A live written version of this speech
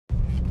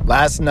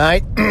Last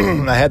night,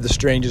 I had the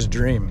strangest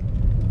dream.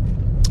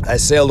 I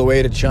sailed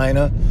away to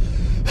China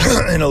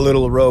in a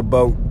little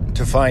rowboat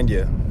to find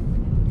you.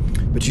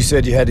 But you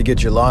said you had to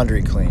get your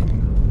laundry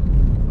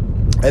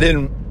clean. I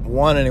didn't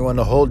want anyone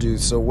to hold you,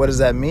 so what does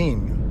that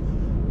mean?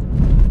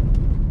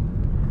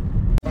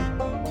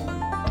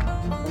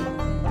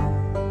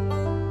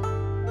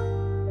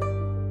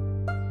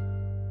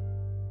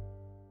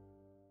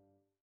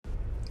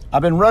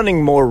 I've been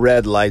running more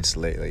red lights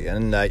lately,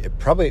 and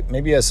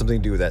maybe it has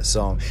something to do with that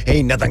song.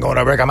 Ain't nothing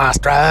gonna break my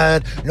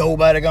stride,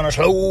 nobody gonna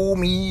slow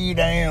me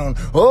down.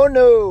 Oh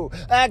no,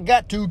 I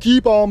got to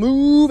keep on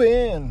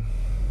moving.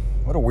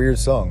 What a weird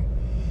song.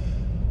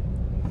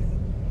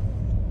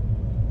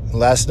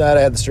 Last night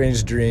I had the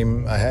strangest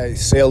dream. I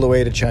sailed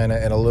away to China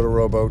in a little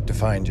rowboat to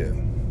find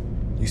you.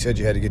 You said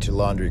you had to get your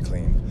laundry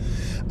clean.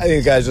 I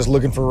think the guy's just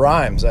looking for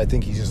rhymes. I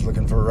think he's just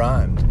looking for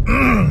rhymes.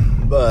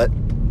 But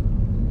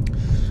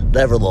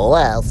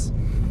nevertheless,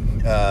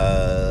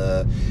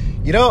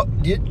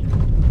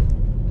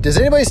 does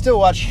anybody still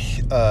watch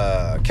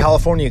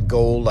California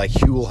Gold, like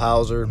Huell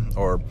Hauser?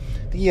 Or I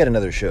think he had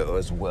another show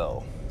as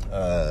well.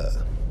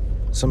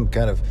 Some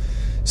kind of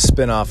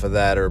spin-off of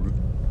that, or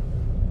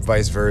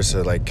vice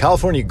versa. Like,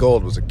 California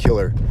Gold was a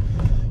killer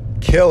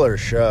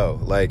show.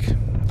 Like,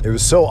 it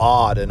was so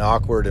odd and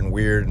awkward and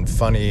weird and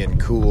funny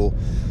and cool.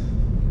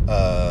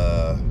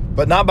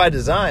 But not by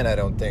design, I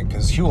don't think,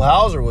 because Huell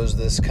Hauser was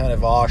this kind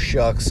of aw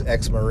shucks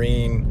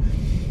ex-Marine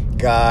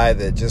guy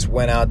that just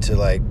went out to,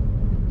 like,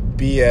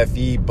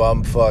 BFE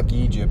bumfuck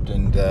Egypt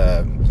and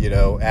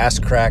ass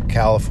crack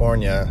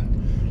California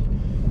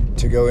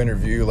to go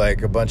interview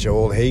like a bunch of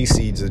old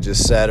hayseeds that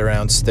just sat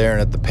around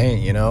staring at the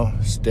paint,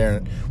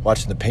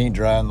 watching the paint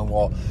dry on the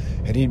wall.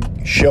 And he'd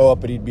show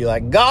up and he'd be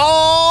like,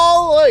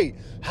 "Golly,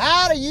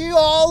 how do you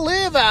all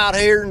live out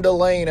here in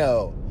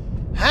Delano?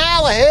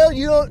 How the hell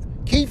you don't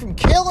keep from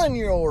killing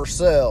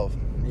yourself?"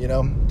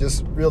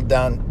 Just real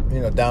down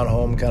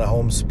home, kind of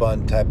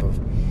homespun type of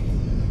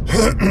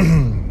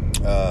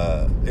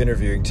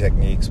interviewing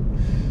techniques.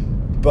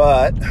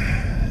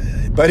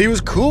 But he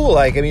was cool.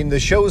 Like, I mean, the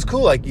show was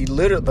cool. Like, he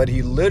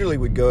literally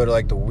would go to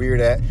like the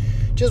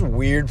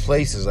weird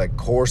places like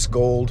Coarse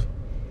Gold,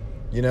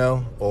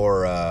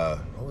 or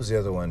what was the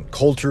other one?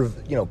 Coulter.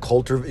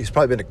 He's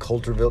probably been to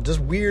Coulterville. Just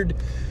weird,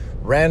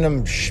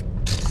 random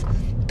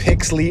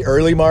Pixley,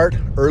 Early Mart.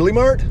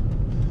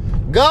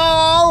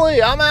 Golly,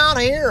 I'm out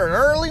here in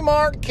Early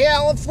Mart,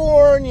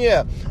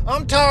 California.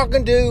 I'm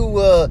talking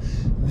to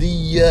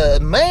the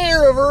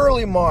mayor of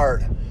Early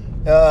Mart.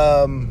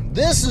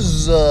 This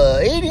is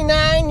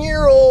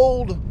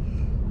 89-year-old,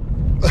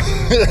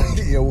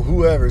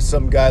 whoever.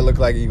 Some guy looked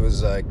like he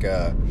was like,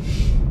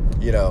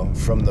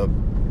 from the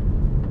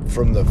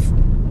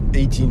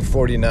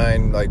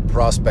 1849 like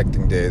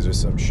prospecting days or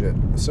some shit.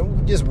 So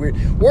just weird.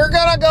 We're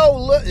gonna go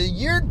look.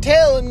 You're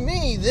telling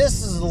me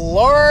this is the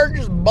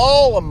largest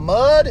ball of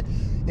mud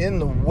in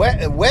the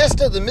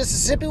west of the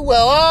Mississippi?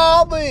 Well,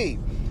 I'll be.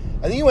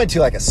 I think you went to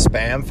like a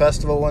Spam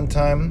festival one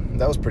time.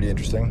 That was pretty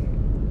interesting.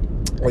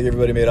 Like,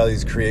 everybody made all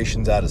these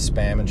creations out of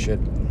Spam and shit.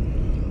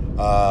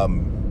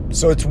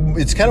 So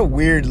it's kind of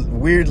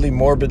weirdly,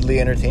 morbidly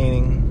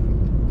entertaining.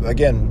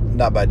 Again,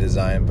 not by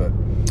design,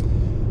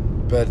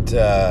 but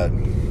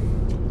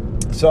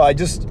so I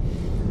just,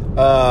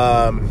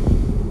 I'm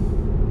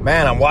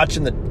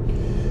watching the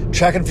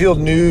track and field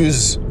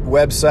news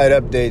website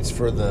updates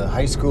for the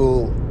high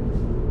school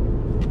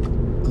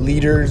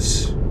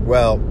leaders.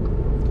 Well,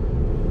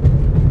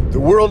 the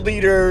world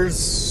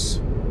leaders.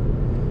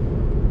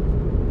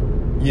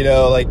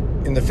 Like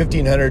in the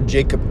 1500,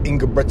 Jacob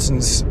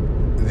Ingebrigtsen's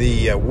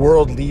the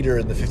world leader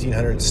in the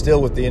 1500, still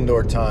with the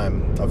indoor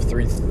time of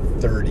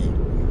 3:30.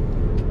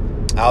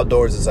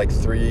 Outdoors, it's like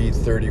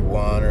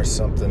 3:31 or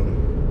something.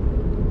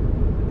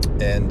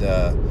 And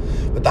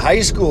but the high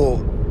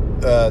school,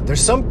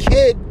 there's some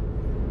kid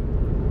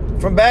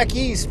from back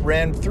east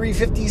ran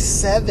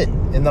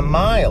 3:57 in the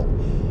mile,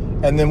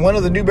 and then one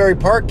of the Newbury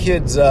Park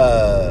kids,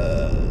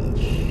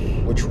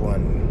 which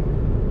one?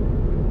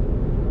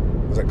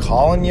 Was it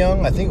Colin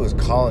Young? I think it was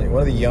Colin,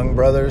 one of the Young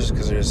brothers,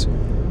 because there's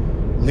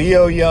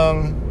Leo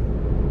Young,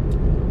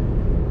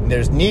 and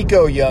there's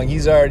Nico Young.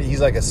 He's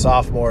like a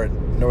sophomore at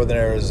Northern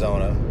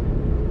Arizona.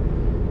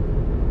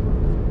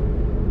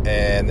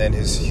 And then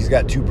he's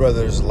got two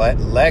brothers,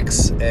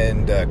 Lex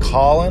and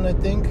Colin, I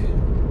think.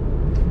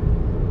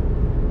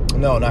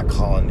 No, not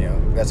Colin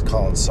Young. That's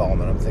Colin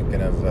Solomon. I'm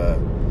thinking of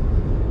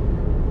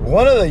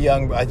one of the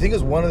young. I think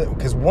it's one of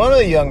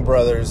the young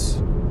brothers,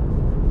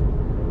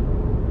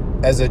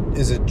 is a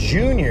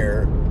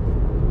junior,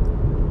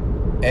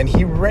 and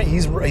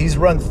he's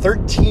run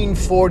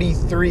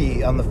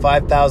 13:43 on the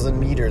 5,000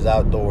 meters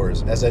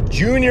outdoors as a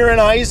junior in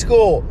high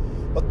school.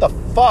 What the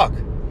fuck?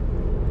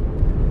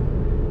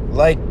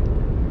 Like,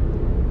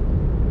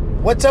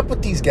 what's up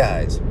with these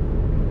guys?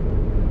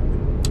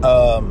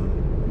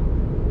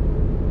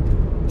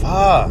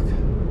 Fuck.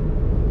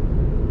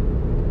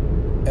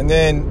 And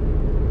then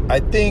I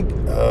think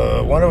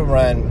one of them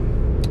ran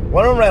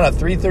a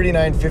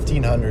 3:39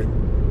 1500.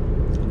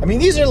 I mean,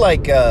 these are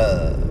like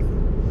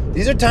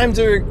These are times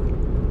that are,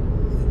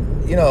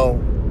 you know,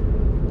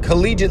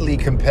 collegiately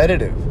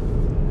competitive.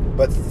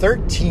 But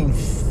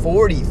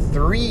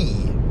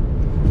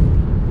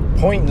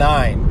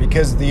 1343.9,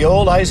 because the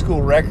old high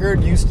school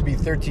record used to be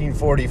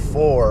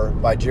 1344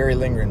 by Jerry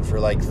Lindgren for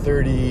like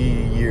 30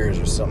 years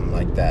or something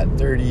like that.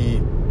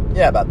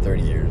 About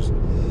 30 years.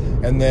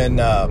 And then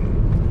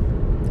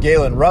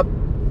Galen Rupp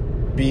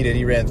beat it.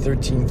 He ran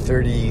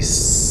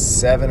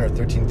 1337 or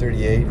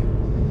 1338.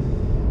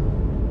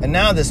 And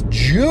now this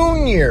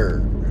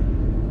junior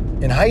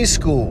in high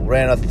school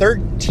ran a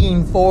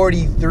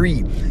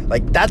 1343.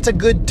 Like, that's a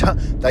good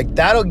time. Like,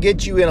 that'll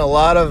get you in a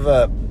lot of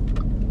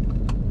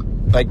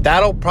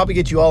that'll probably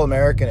get you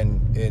All-American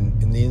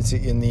in the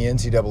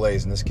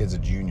NCAAs, and this kid's a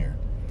junior.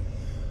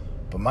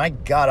 But my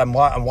God, I'm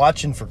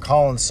watching for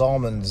Colin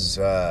Salmon's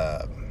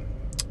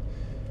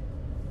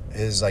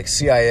his like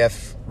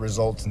CIF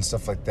results and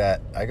stuff like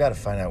that. I got to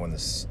find out when the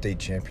state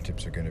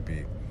championships are going to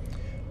be.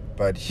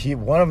 But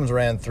one of them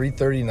ran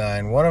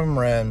 339. One of them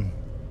ran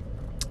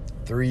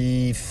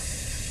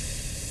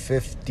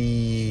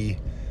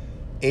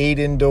 358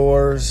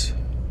 indoors.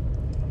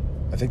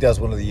 I think that was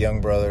one of the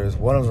young brothers.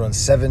 One of them run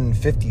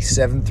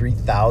 757,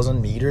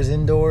 3,000 meters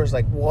indoors.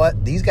 Like,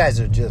 what? These guys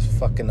are just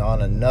fucking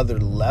on another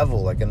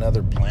level, like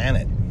another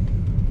planet.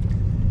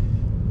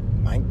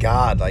 My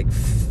God, like,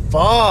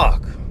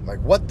 fuck.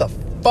 Like, what the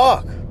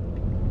fuck?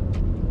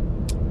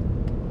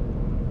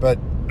 But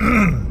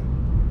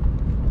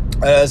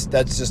that's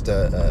just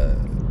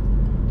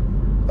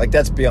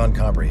that's beyond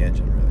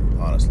comprehension, really,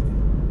 honestly.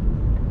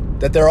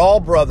 That they're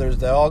all brothers,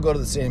 they all go to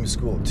the same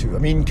school too. I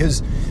mean,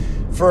 because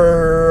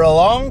for a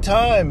long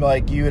time,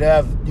 like, you'd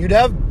have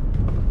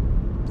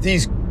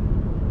these,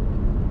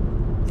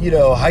 you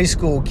know, high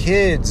school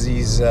kids,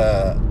 these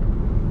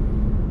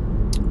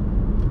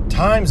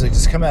times that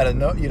just come out of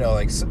no, you know,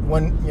 like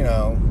when, you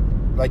know,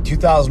 like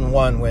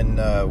 2001 when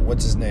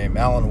what's his name,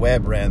 Alan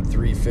Webb ran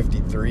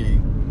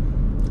 353.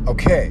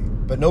 Okay,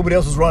 but nobody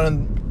else was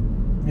running,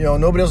 you know,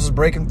 nobody else was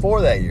breaking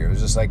 4 that year. It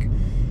was just like, I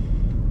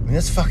mean,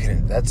 that's a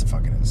fucking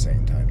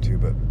insane time too.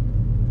 But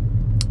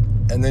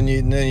and then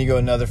you go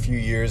another few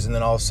years, and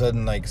then all of a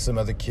sudden, like, some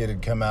other kid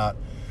had come out,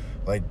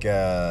 like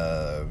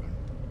Dathan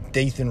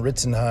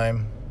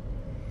Ritzenheim.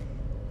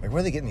 Like, where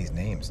are they getting these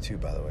names too,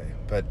 by the way?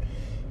 But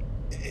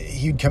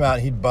he'd come out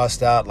and he'd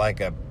bust out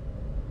like a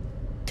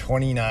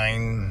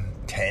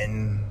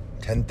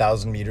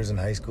 10,000 meters in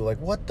high school. Like,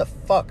 what the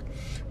fuck?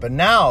 But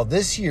now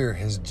this year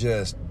has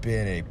just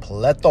been a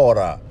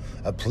plethora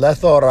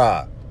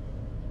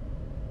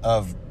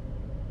of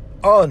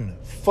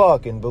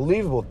unfucking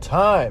believable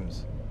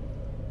times.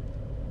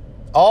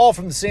 All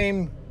from the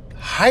same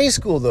high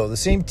school, though, the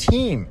same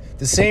team,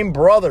 the same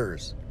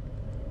brothers.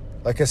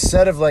 Like a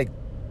set of, like,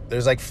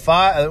 there's like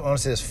 5, I want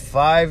to say there's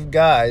 5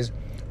 guys,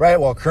 right?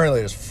 Well, currently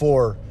there's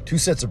 2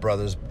 sets of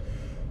brothers.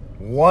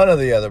 One of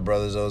the other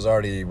brothers, though, is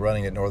already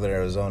running at Northern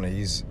Arizona.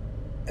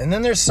 And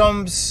then there's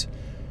some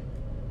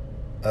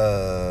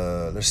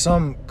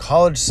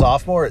college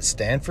sophomore at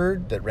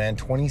Stanford that ran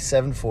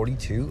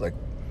 27:42. Like,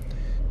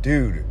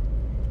 dude,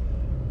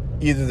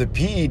 either the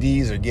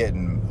PEDs are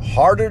getting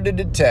harder to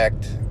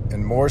detect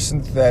and more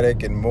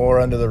synthetic and more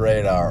under the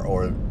radar,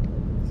 or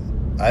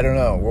I don't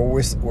know.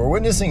 We're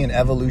witnessing an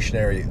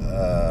evolutionary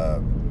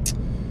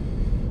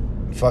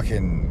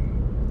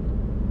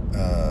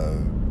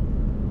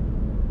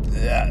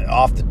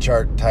off the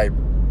chart type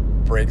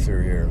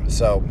breakthrough here.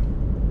 So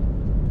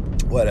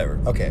whatever.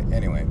 Okay,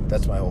 anyway,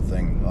 that's my whole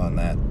thing on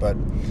that. But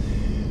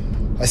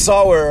I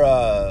saw where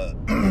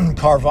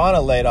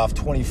Carvana laid off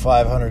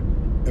 2,500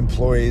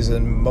 employees,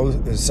 and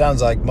it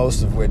sounds like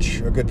most of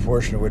which, a good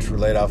portion of which, were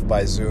laid off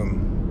by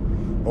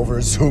Zoom, over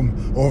a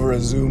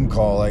Zoom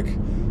call. Like,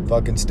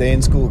 fucking stay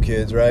in school,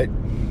 kids, right?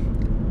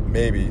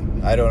 Maybe,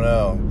 I don't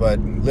know, but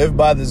live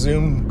by the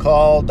Zoom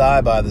call,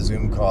 die by the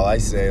Zoom call, I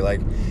say. Like,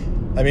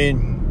 I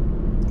mean,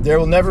 there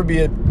will never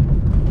be a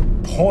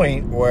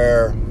point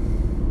where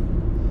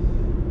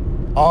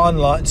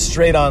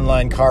straight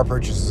online car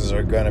purchases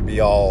are going to be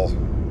all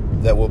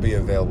that will be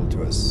available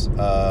to us.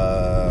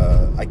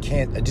 I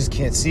just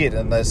can't see it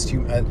unless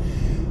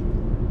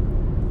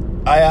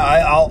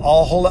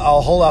I'll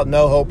hold out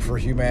no hope for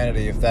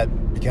humanity if that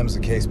becomes the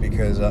case,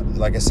 because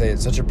like I say,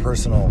 it's such a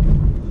personal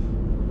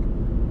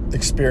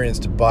experience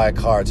to buy a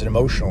car. It's an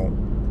emotional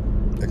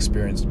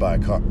experience to buy a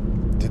car.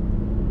 To,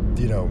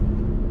 you know,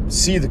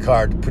 see the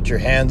car, to put your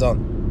hands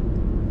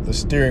on the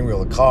steering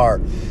wheel of the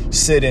car,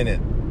 sit in it,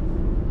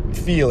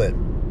 feel it,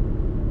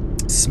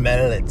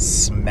 smell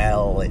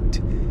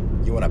it.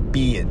 You want to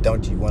be it,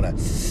 don't you?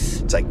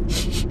 It's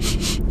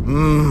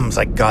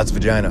like God's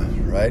vagina,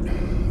 right?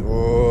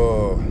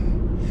 Whoa.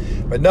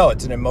 But no,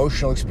 it's an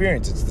emotional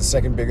experience. It's the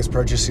second biggest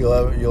purchase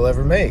you'll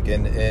ever make,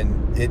 and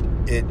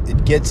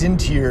it gets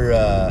into your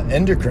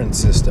endocrine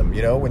system.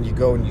 You know, when you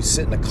go and you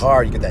sit in a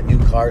car, you get that new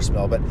car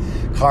smell. But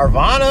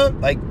Carvana,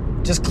 like,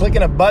 just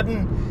clicking a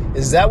button,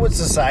 is that what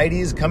society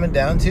is coming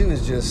down to?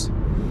 Is just,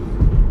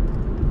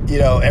 you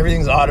know,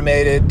 everything's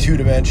automated,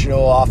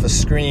 2-dimensional, off a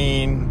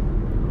screen,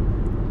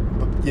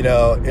 you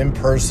know,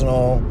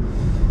 impersonal.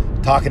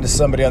 talking to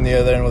somebody on the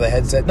other end with a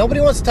headset. Nobody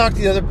wants to talk to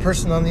the other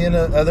person on the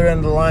other end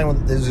of the line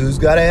who's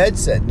got a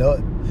headset. No,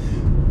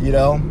 you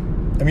know,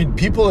 I mean,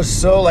 people are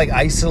so like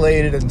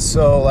isolated and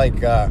so like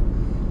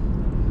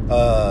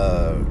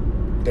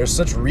they're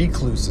such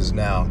recluses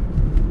now,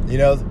 you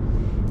know,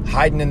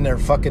 hiding in their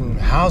fucking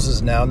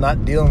houses now,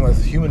 not dealing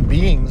with human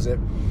beings.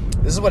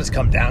 This is what it's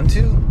come down to.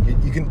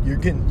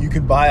 You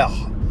can buy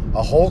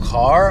a whole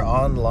car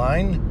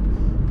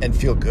online and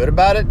feel good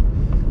about it.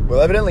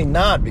 Well, evidently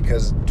not,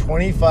 because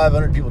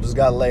 2,500 people just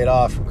got laid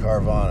off from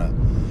Carvana.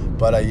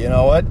 But you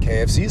know what?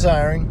 KFC's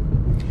hiring.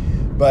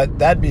 But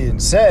that being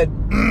said,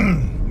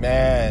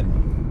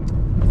 man,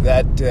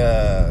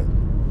 that,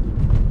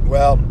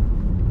 well,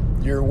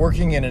 you're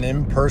working in an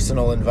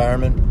impersonal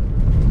environment,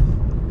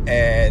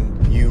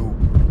 and you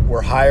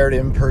were hired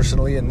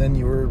impersonally, and then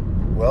you were,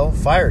 well,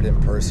 fired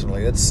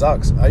impersonally. That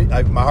sucks.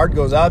 My heart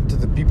goes out to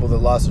the people that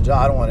lost their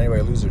job. I don't want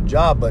anybody to lose their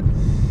job, but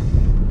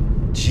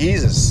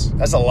Jesus,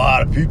 that's a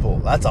lot of people.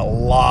 That's a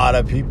lot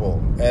of people.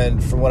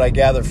 And from what I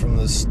gather from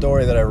the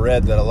story that I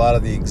read, that a lot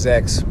of the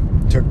execs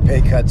took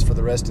pay cuts for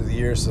the rest of the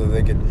year so that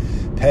they could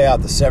pay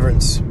out the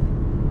severance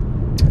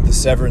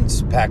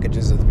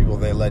packages of the people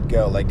they let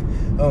go. Like,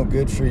 oh,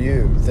 good for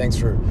you. Thanks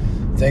for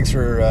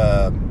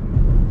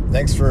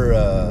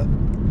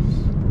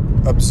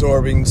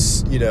absorbing,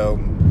 you know,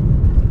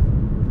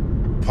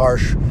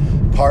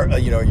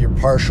 your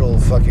partial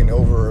fucking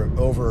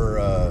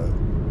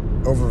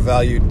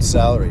overvalued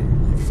salary,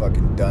 you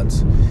fucking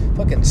dunce.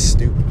 Fucking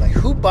stupid. Like,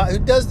 who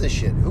does this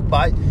shit?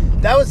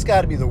 That was got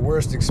to be the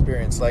worst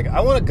experience. Like,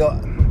 I want to go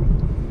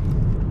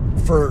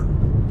for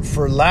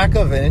lack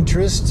of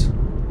interest,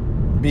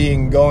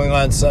 going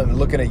on something,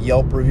 looking at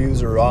Yelp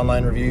reviews or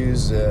online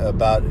reviews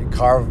about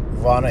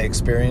Carvana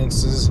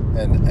experiences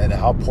and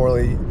how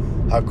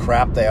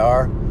crap they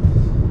are.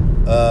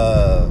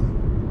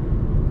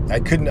 I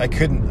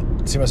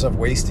couldn't see myself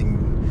wasting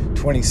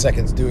 20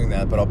 seconds doing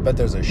that, but I'll bet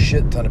there's a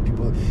shit ton of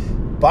people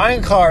buying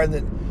a car, and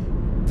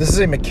this is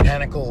a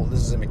mechanical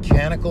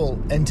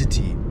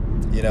entity,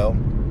 you know,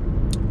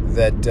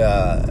 that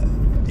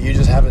you're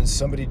just having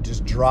somebody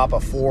just drop a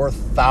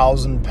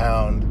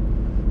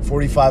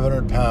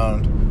 4,500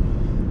 pound,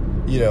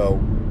 you know,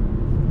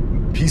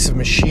 piece of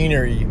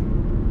machinery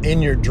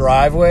in your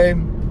driveway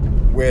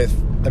with,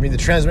 I mean, the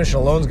transmission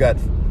alone's got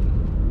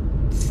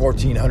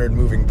 1,400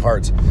 moving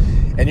parts.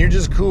 And you're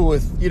just cool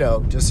with, you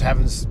know, just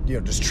having, you know,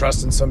 just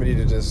trusting somebody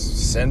to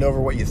just send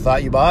over what you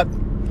thought you bought.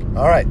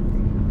 All right.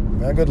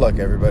 Well, good luck,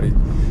 everybody. I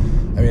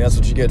mean, that's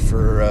what you get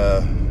for,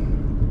 I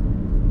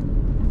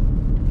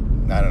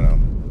don't know,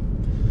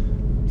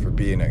 for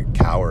being a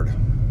coward.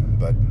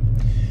 But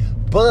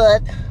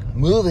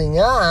moving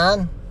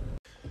on.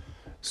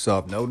 So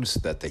I've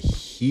noticed that the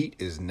heat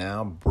is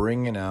now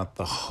bringing out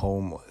the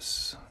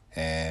homeless.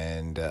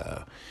 And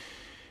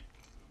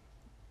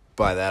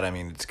by that, I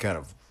mean, it's kind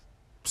of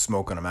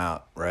smoking them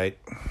out, right?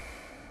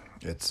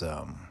 It's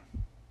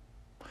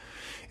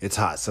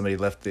hot. Somebody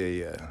left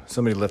the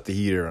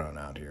heater on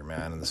out here,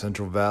 man, in the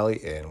Central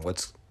Valley. And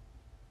what's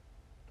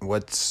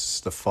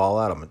the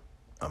fallout? I'm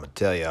gonna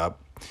tell you.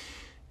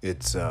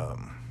 It's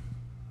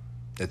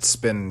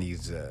spinning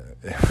these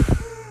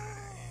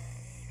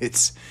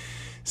it's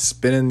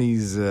spinning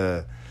these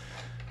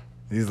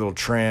little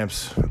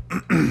tramps,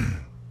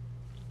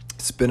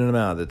 spinning them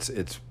out. It's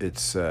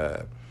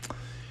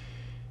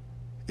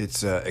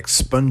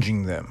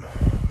expunging them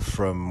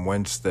from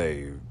whence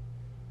they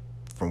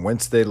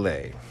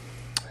lay.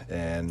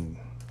 And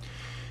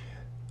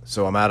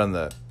so I'm out on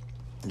the,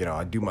 you know,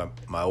 I do my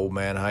old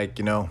man hike,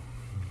 you know,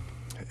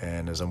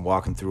 and as I'm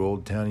walking through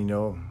Old Town, you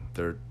know,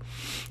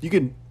 you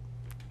can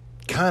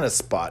kind of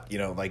spot, you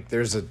know, like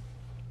there's a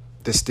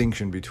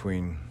distinction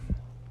between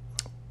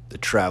the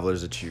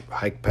travelers that you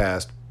hike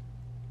past,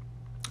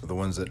 the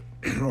ones that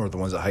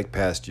hike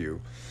past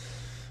you.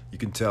 You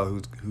can tell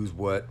who's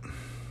what.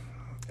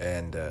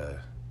 And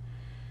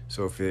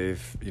so if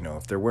you know,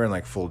 if they're wearing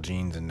like full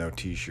jeans and no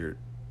t-shirt,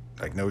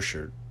 like no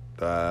shirt,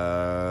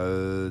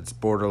 it's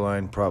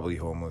borderline probably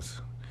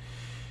homeless.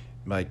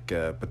 Like,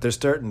 but they're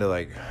starting to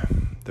like,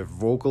 they're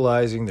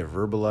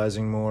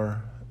verbalizing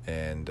more,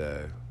 and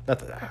not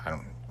that I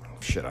don't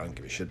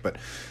give a shit, but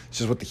it's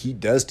just what the heat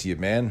does to you,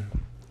 man.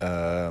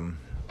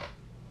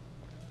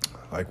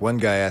 Like one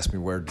guy asked me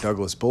where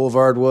Douglas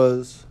Boulevard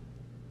was,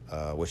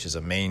 which is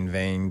a main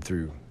vein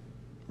through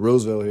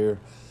Roseville here.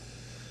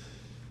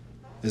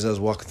 As I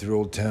was walking through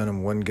Old Town, and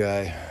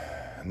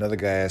another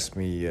guy asked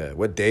me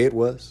what day it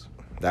was.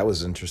 That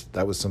was interesting.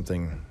 That was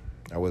something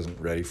I wasn't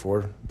ready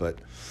for, but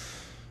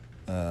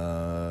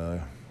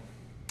because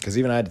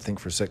even I had to think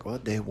for a sec.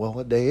 What day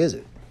is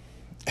it?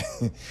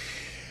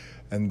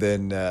 And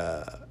then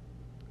out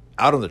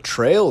on the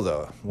trail,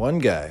 though, one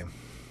guy,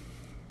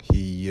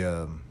 he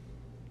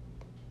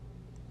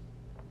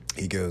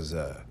goes,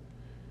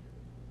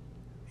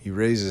 he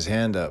raised his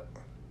hand up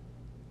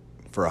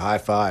for a high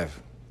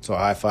five. So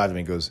I high-fived him.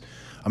 He goes,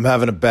 "I'm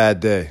having a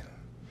bad day."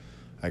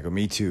 I go,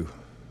 "Me too."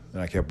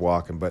 And I kept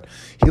walking. But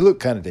he looked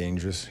kind of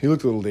dangerous. He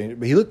looked a little dangerous.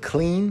 But he looked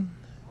clean.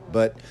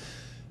 But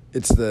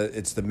it's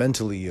the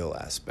mentally ill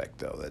aspect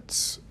though.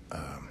 That's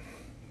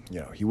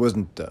he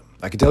wasn't.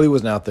 I could tell he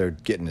wasn't out there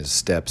getting his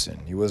steps in.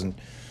 He wasn't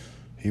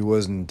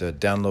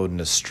downloading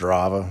his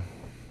Strava,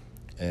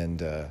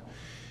 and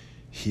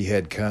he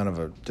had kind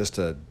of just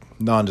a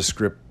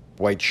nondescript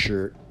white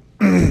shirt,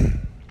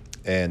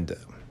 and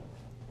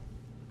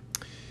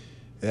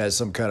it had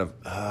some kind of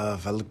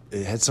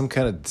it had some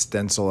kind of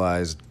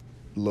stencilized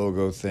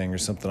logo thing or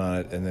something on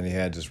it, and then he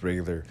had just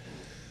regular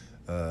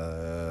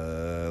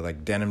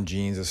like denim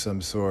jeans of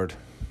some sort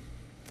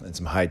and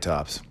some high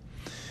tops,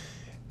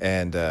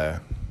 and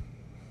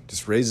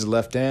just raised his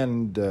left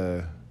hand.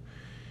 I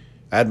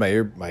had my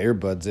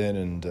earbuds in,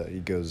 and he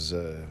goes,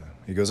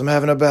 "I'm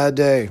having a bad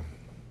day."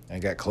 I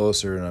got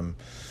closer, and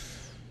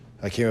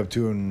I came up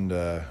to him,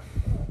 and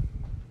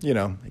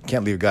you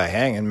can't leave a guy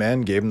hanging, man.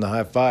 Gave him the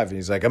high five, and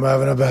he's like, "I'm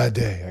having a bad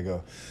day." I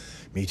go,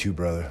 "Me too,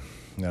 brother."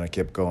 And I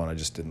kept going. I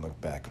just didn't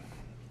look back.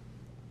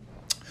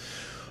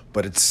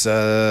 But it's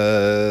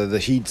the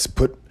heat's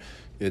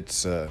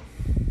it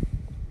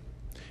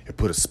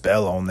put a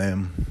spell on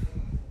them,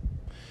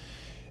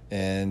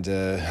 and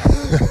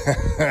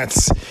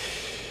that's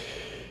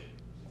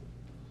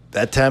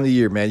that time of the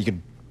year, man. You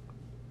can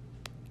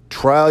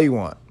try all you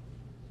want,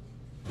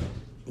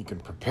 you can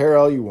prepare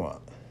all you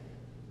want,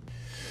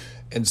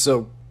 and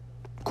so,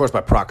 of course,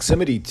 by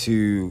proximity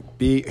to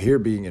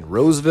being in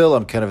Roseville,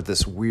 I'm kind of at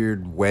this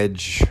weird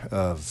wedge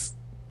of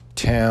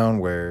town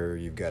where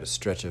you've got a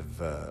stretch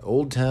of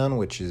Old Town,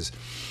 which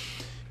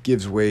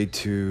gives way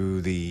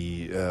to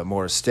the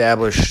more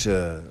established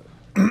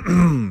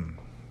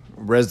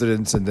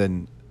residents, and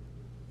then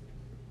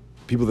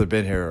people that have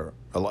been here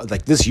a lot.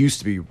 Like, this used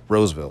to be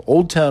Roseville.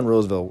 Old Town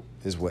Roseville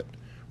is what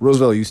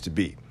Roseville used to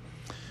be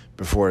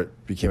before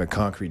it became a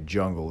concrete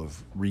jungle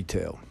of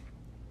retail.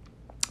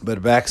 But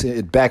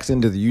it backs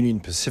into the Union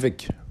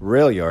Pacific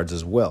rail yards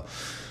as well.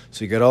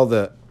 So you got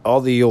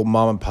all the old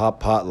mom and pop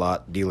pot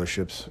lot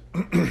dealerships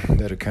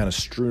that are kind of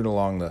strewn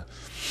along the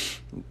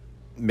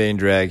main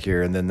drag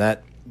here, and then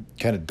that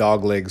kind of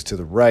dog legs to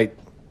the right,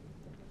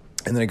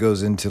 and then it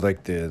goes into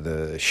like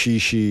the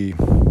shishi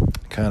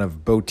kind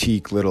of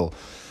boutique little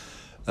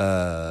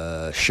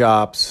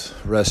shops,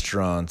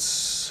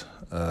 restaurants,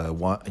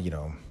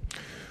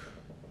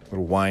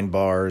 little wine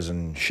bars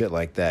and shit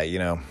like that.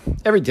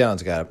 Every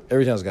town's got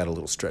a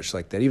little stretch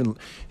like that. Even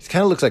it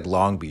kind of looks like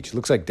Long Beach. It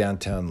looks like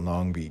downtown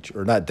Long Beach,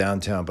 or not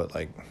downtown, but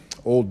like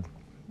old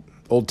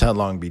town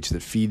Long Beach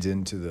that feeds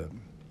into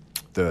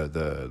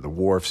the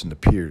wharfs and the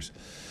piers.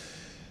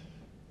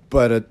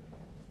 But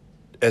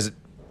as it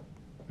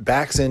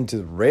backs into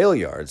the rail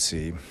yard,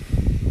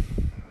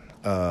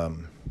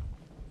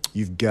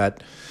 you've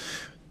got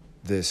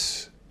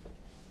this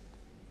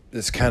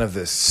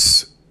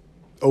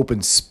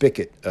open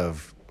spigot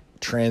of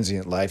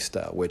transient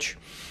lifestyle, which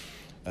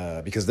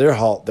because they're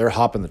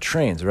hopping the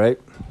trains, right?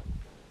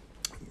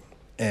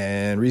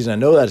 And the reason I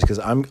know that is because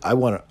I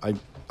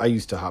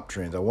used to hop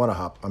trains. I'll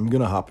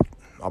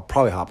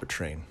probably hop a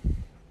train,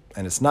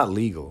 and it's not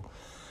legal.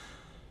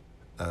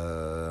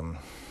 But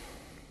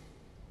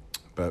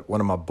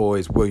one of my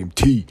boys, William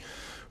T.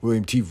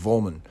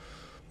 Volman,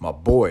 my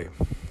boy,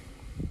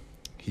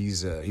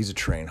 he's a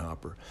train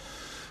hopper.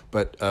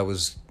 But I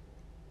was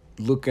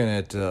looking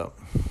at, I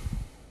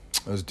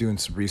was doing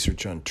some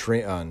research on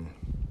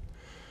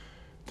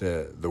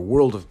the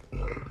world of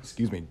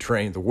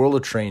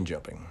train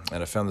jumping,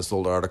 and I found this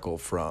old article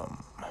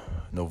from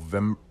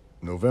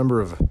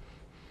November of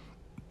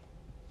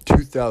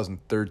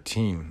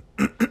 2013,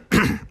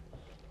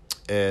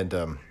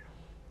 and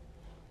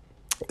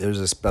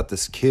there's about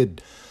this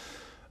kid,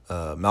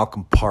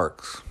 Malcolm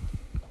Parks,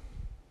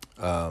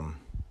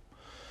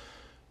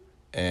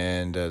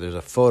 and there's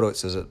a photo. It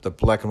says that the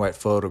black and white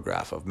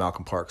photograph of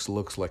Malcolm Parks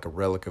looks like a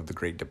relic of the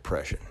Great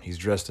Depression. He's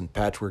dressed in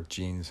patchwork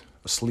jeans,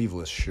 a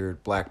sleeveless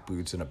shirt, black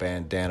boots, and a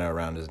bandana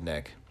around his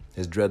neck.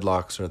 His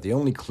dreadlocks are the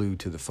only clue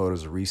to the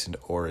photo's recent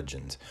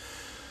origins.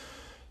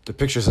 The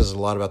picture says a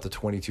lot about the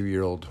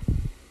 22-year-old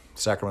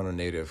Sacramento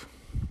native.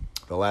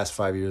 The last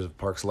 5 years of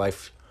Parks'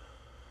 life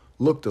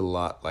looked a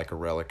lot like a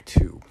relic,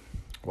 too.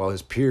 While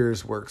his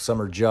peers worked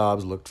summer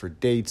jobs, looked for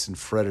dates, and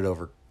fretted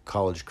over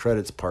college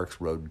credits, Parks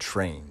rode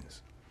trains.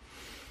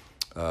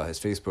 His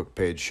Facebook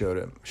page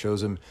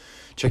shows him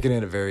checking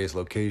in at various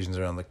locations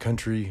around the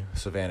country: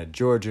 Savannah,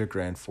 Georgia;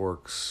 Grand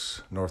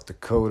Forks, North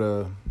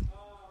Dakota;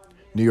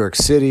 New York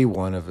City.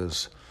 One of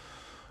his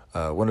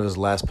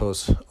last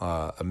posts,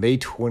 a May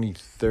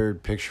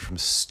 23rd picture from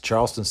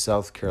Charleston,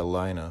 South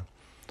Carolina,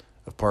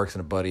 of Parks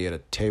and a buddy at a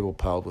table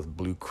piled with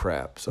blue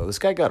crab. So this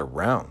guy got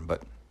around,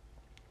 but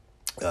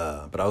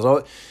I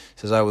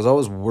was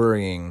always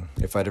worrying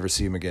if I'd ever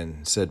see him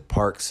again, said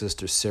Parks'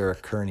 sister Sarah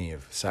Kearney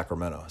of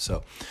Sacramento.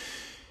 So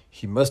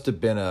he must have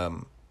been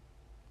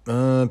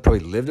probably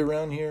lived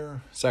around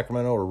here,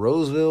 Sacramento or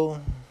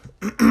Roseville.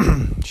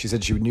 She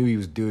said she knew he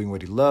was doing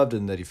what he loved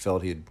and that he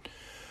felt he had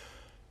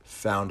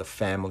found a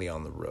family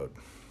on the road.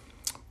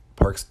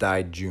 Parks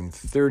died June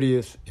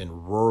 30th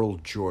in rural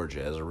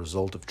Georgia as a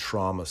result of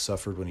trauma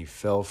suffered when he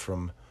fell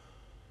from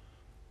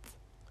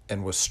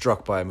and was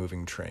struck by a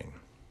moving train.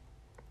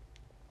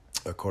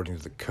 according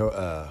to the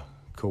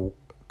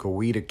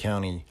Coweta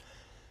County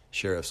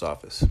Sheriff's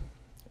Office.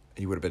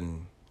 He would have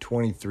been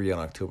 23 on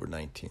October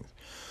 19th.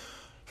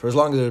 For as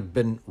long as there have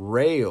been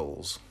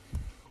rails,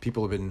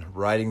 people have been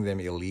riding them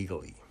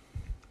illegally.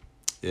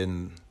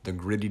 In the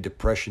gritty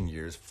Depression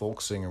years,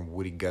 folk singer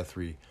Woody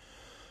Guthrie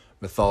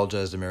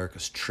mythologized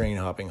America's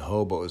train-hopping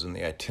hobos and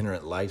the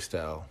itinerant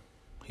lifestyle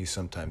he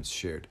sometimes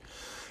shared.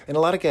 And a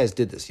lot of guys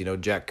did this.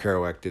 Jack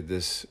Kerouac did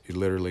this. He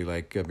literally,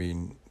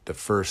 the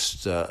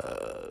first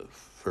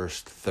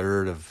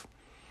third of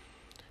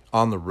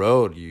On the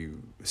Road,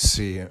 you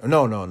see...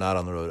 No, not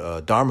On the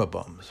Road. Dharma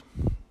Bums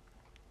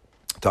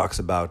talks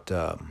about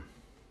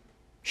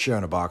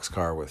sharing a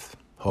boxcar with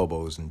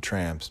hobos and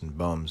tramps and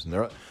bums,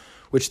 and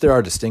which there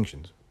are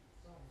distinctions.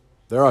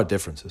 There are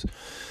differences.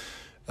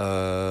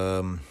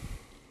 The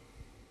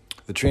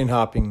train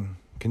hopping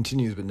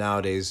continues, but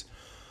nowadays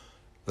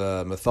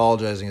the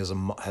mythologizing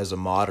has a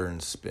modern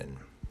spin.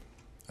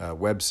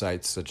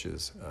 Websites such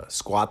as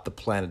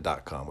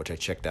squattheplanet.com, which I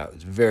checked out.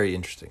 It's very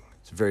interesting.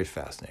 It's very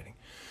fascinating.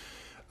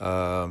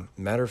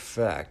 Matter of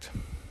fact,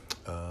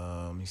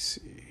 let me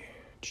see.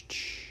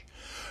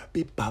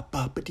 Beep, bop,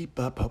 bop, ba-deep,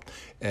 bop, bop.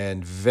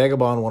 And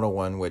Vagabond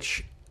 101,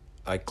 which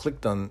I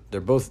clicked on.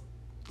 They're both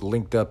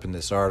linked up in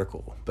this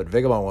article, but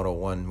Vagabond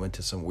 101 went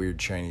to some weird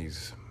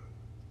Chinese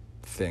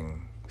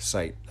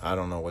site. I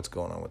don't know what's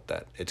going on with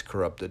that. It's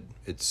corrupted.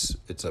 It's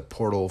a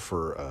portal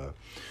for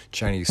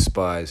Chinese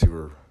spies who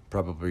are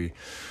probably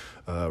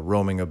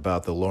roaming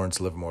about the Lawrence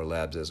Livermore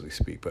labs as we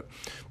speak. But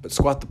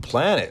Squat the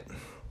Planet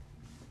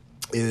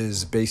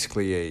is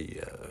basically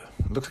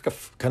looks like a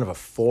kind of a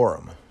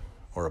forum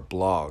or a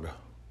blog,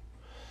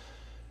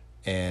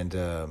 and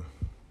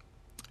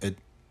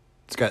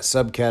it's got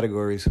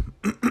subcategories.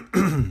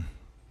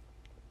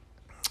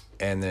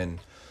 And then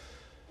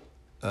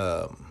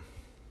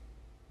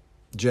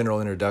general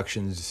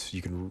introductions.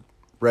 You can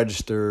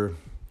register,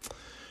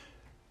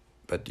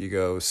 but you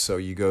go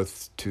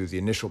to the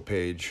initial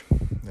page,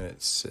 and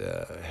it's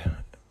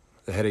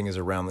the heading is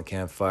Around the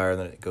Campfire.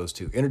 Then it goes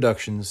to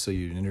introductions, so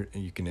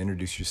you can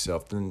introduce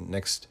yourself. Then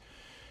next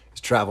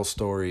is travel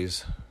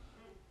stories,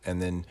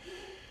 and then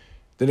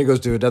it goes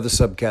to another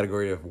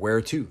subcategory of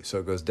where to. So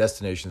it goes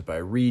destinations by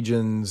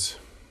regions,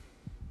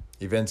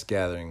 events,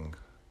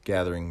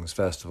 gatherings,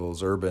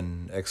 festivals,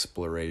 urban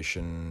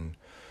exploration.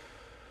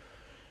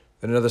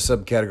 And another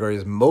subcategory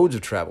is modes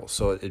of travel.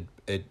 So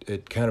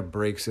it kind of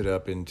breaks it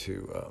up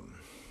into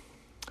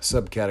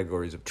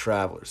subcategories of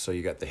travelers. So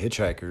you got the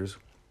hitchhikers,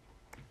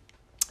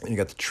 and you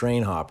got the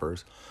train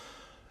hoppers,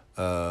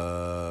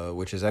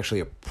 which is actually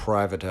a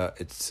private.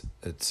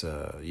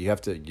 You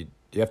have to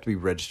be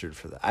registered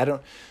for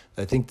that.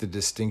 I think the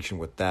distinction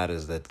with that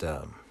is that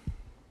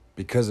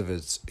because of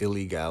its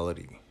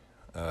illegality,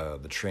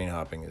 the train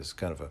hopping is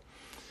kind of a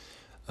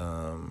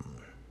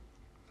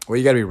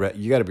you got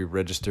to be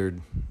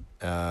registered,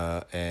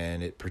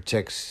 and it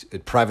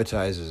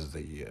privatizes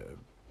the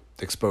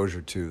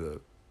exposure to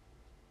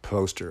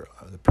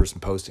the person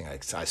posting. I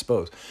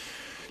suppose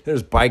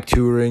there's bike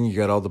touring. You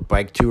got all the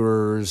bike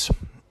tourers.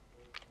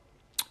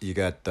 You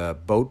got the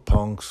boat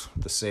punks,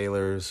 the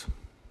sailors,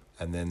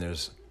 and then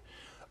there's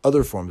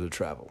other forms of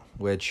travel,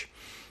 which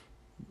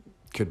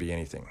could be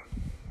anything.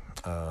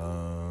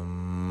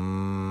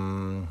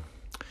 And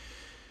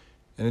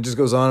it just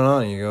goes on and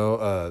on. You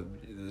go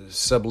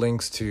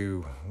sublinks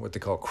to what they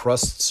call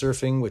crust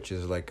surfing, which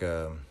is like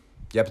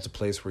it's a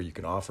place where you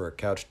can offer a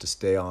couch to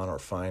stay on or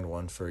find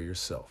one for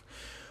yourself.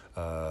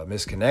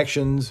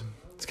 Misconnections.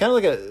 It's kind of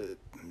like a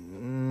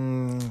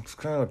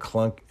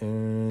clunk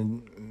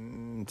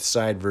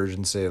side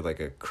version, say, of like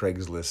a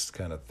Craigslist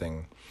kind of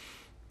thing.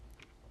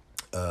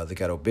 They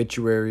got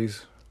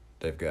obituaries.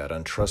 They've got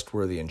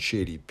untrustworthy and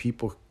shady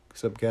people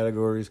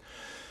subcategories.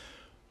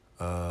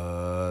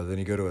 Then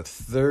you go to a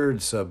third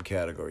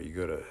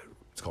subcategory.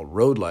 It's called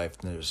road life.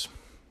 And there's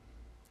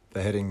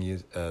the heading,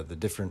 the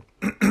different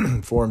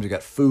forms. You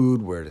got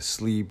food, where to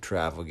sleep,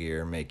 travel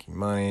gear, making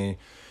money,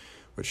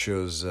 which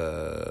shows at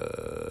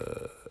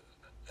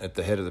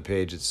the head of the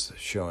page, it's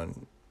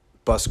showing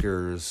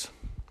buskers.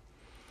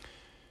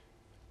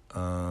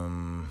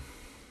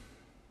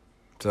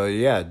 So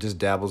yeah, it just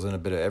dabbles in a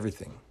bit of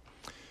everything.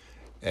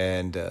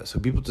 And so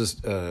people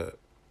just,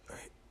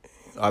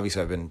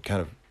 obviously I've been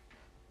kind of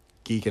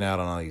geeking out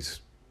on all these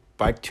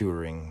bike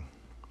touring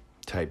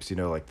types,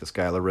 like this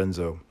guy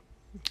Lorenzo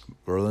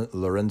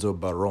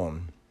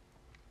Baron,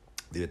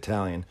 the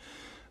Italian.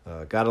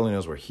 God only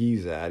knows where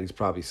he's at. He's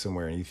probably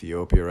somewhere in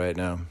Ethiopia right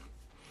now.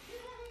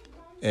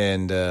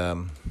 And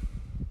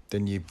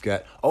then you've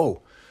got,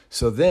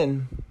 so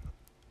then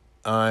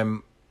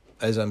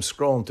as I'm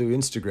scrolling through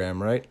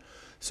Instagram, right?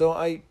 So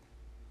I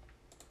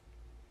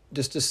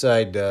just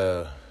decide,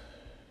 I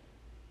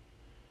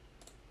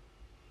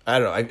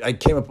don't know. I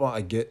came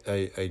upon.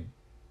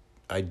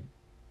 I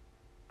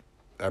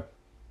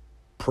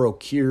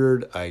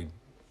procured. I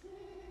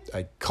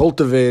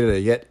cultivated a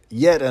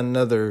yet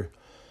another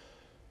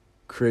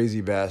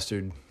crazy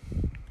bastard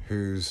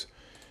who's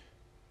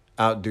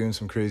out doing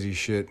some crazy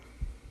shit,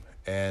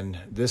 and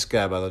this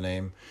guy by the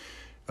name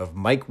of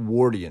Mike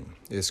Wardian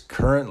is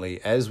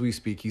currently, as we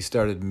speak, he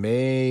started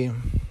May.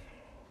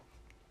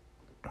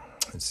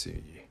 Let's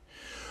see.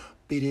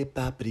 Where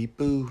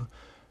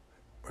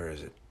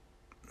is it?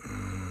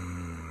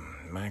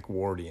 Mike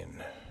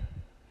Wardian.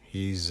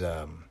 He's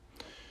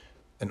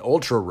an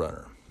ultra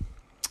runner.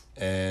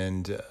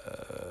 And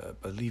I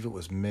believe it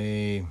was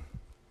May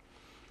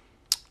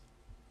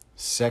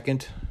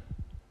 2nd,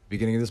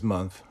 beginning of this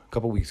month, a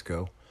couple weeks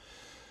ago.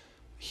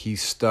 He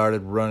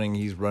started running.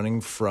 He's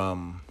running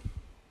from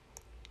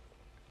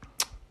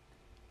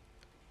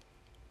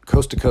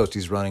coast to coast.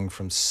 He's running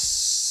from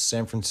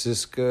San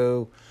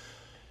Francisco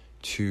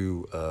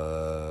to,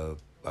 I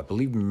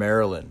believe,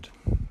 Maryland.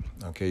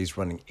 Okay, he's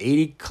running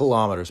 80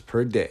 kilometers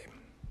per day.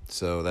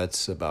 So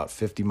that's about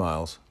 50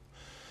 miles.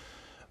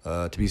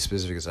 To be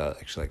specific, it's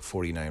actually like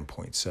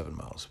 49.7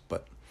 miles.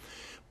 But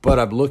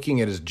I'm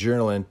looking at his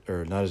journal,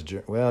 or not his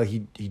journal. Well,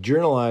 he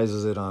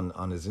journalizes it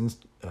on his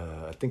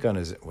I think on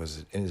his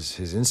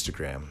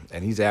Instagram,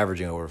 and he's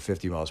averaging over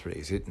 50 miles per day.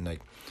 He's hitting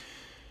like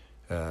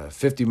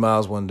 50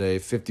 miles one day,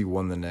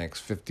 51 the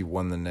next,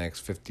 51 the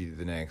next, 50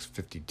 the next,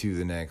 52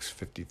 the next,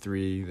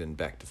 53, then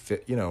back to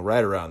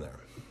right around there.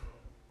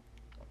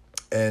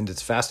 And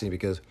it's fascinating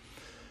because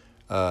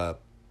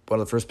one of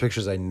the first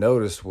pictures I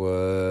noticed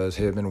was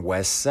him in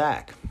West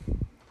Sac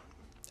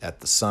at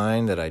the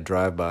sign that I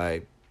drive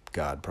by,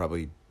 God,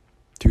 probably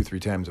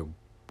 2-3 times a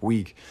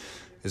week.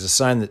 There's a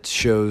sign that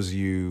shows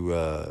you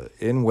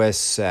in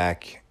West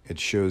Sac, it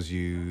shows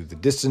you the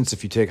distance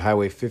if you take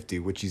Highway 50,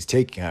 which he's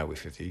taking Highway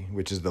 50,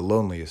 which is the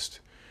loneliest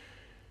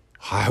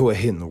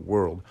highway in the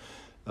world.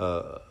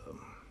 That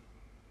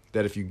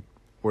if you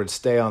were to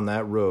stay on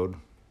that road,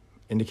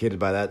 indicated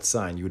by that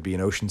sign, you would be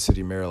in Ocean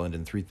City, Maryland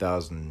in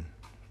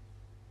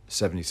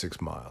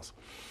 3,076 miles.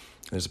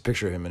 There's a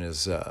picture of him in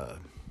his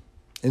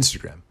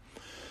Instagram.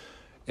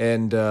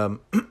 And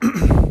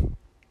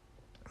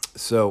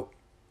so,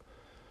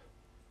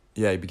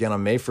 yeah, he began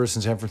on May 1st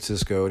in San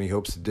Francisco, and he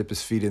hopes to dip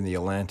his feet in the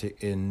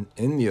Atlantic in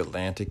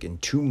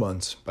 2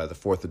 months by the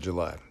 4th of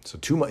July. So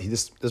 2 months.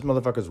 This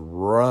motherfucker's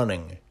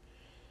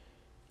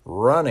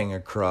running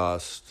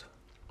across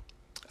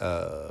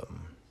the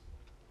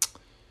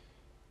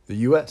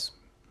U.S.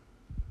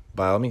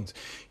 by all means.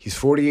 He's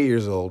 48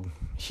 years old.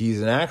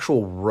 He's an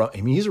actual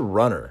he's a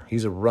runner.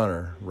 He's a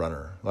runner.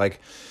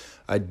 Like,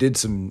 I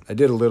did a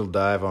little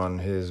dive on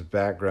his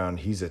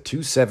background. He's a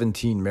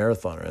 2:17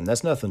 marathoner, and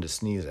that's nothing to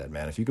sneeze at,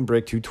 man. If you can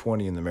break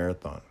 2:20 in the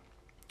marathon,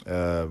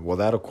 well,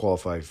 that'll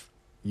qualify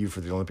you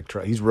for the Olympic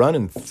trial. He's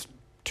running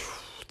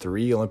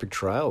 3 Olympic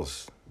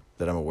trials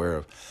that I'm aware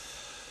of.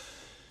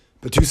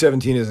 But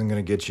 2:17 isn't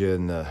going to get you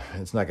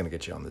it's not going to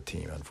get you on the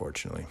team,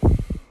 unfortunately.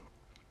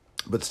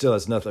 But still,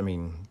 that's nothing. I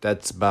mean,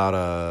 that's about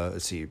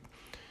let's see,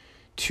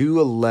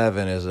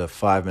 2:11 is a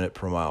 5-minute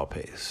per mile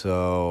pace.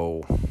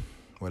 So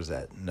what is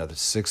that? Another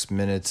 6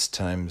 minutes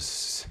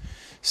times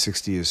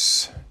 60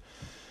 is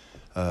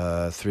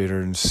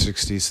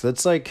 360. So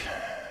that's like,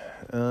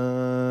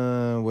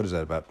 what is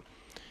that, about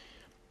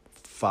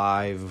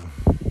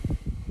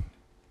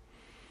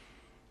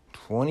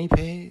 5:20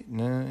 pace?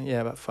 No,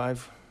 yeah, about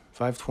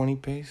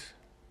 5:20 pace.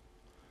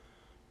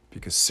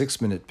 Because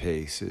 6-minute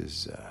pace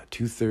is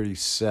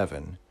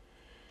 2:37.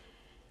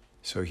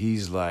 So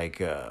he's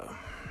like, it's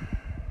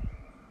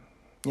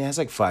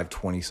like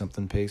 5:20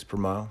 something pace per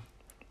mile.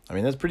 I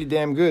mean, that's pretty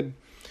damn good.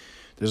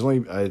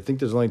 I think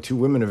there's only 2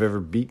 women have ever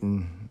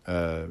beaten,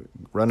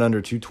 run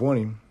under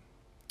 2:20,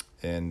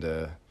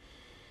 and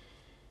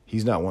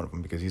he's not one of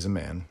them because he's a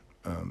man.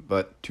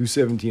 But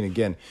 2:17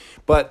 again.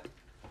 But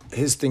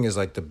his thing is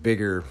like the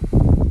bigger.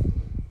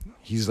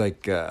 He's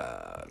like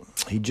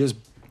he just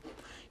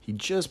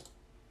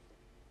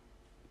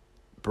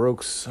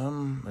broke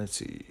some. Let's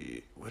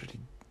see, what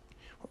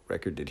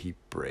record did he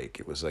break?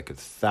 It was like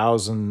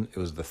 1,000. It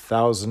was the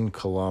 1,000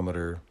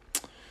 kilometer.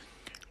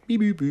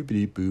 Beep boop boop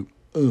beep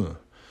boop.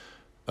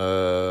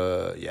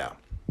 Yeah.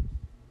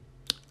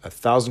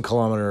 1,000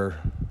 kilometer.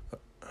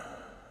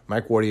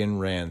 Mike Wardian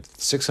ran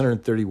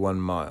 631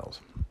 miles,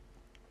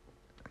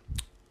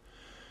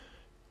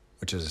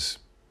 which is,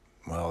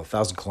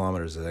 1,000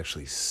 kilometers is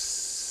actually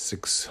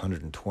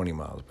 620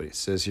 miles. But it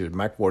says here,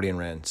 Mike Wardian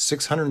ran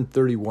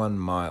 631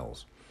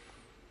 miles,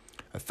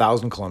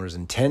 1,000 kilometers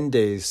in 10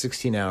 days,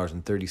 16 hours,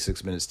 and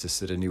 36 minutes to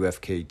set a new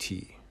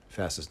FKT,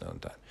 fastest known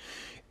time.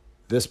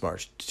 This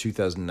March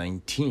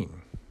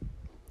 2019.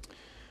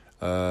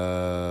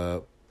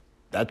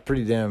 That's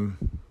pretty damn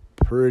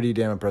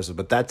impressive.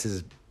 But that's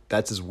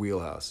his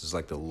wheelhouse. It's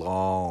like the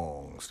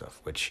long stuff,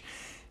 which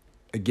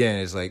again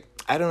is like,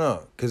 I don't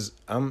know, because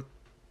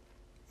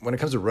when it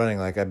comes to running,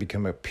 like, I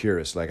become a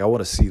purist. Like, I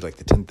want to see like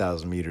the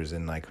 10,000 meters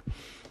in like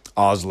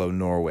Oslo,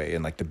 Norway,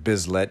 and like the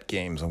Bislett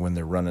games, and when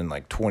they're running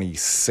like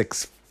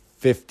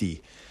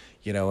 26:50.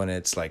 And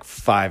it's like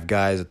 5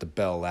 guys at the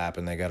bell lap,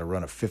 and they got to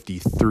run a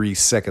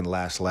 53-second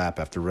last lap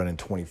after running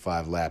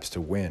 25 laps to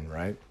win,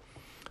 right?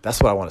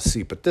 That's what I want to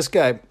see. But this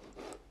guy,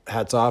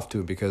 hats off to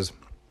him, because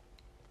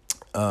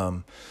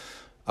I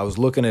was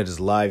looking at his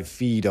live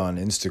feed on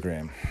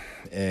Instagram,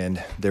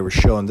 and they were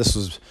showing, this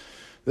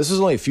this was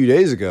only a few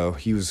days ago.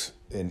 He was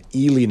in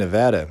Ely,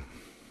 Nevada.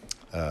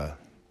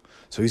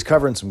 So he's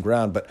covering some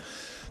ground, but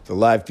the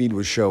live feed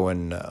was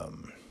showing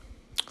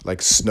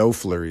like snow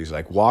flurries,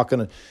 like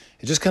walking.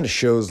 It just kind of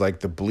shows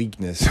like the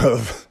bleakness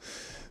of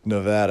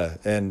Nevada,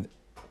 and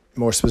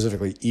more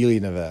specifically Ely,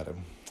 Nevada.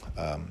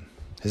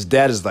 His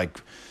dad is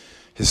like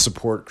his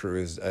support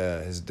crew.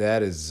 His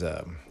dad is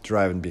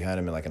driving behind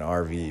him in like an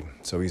RV.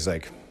 So he's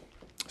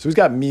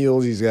got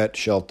meals, he's got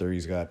shelter,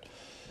 he's got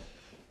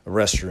a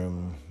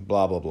restroom,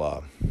 blah blah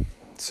blah.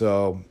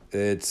 So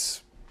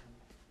it's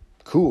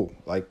cool.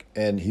 Like,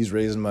 and he's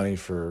raising money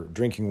for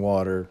drinking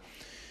water.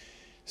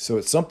 So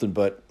it's something,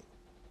 but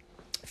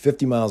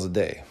 50 miles a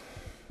day.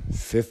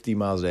 50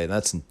 miles a day, and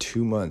that's in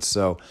 2 months.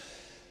 So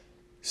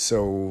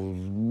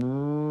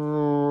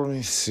let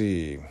me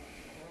see.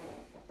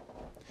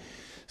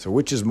 So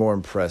which is more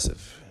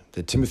impressive?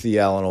 The Timothy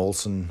Allen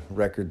Olsen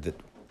record that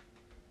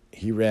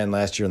he ran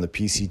last year on the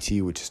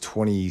PCT, which is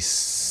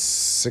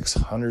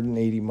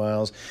 2,680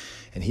 miles,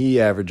 and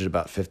he averaged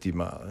about 50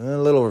 miles, a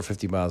little over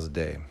 50 miles a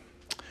day.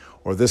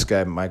 Or this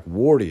guy, Mike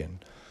Wardian,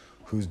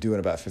 who's doing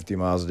about 50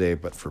 miles a day,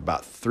 but for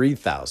about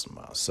 3,000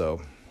 miles.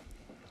 So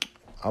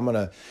I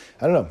don't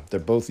know. They're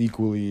both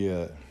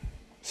equally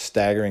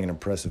staggering and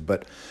impressive.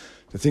 But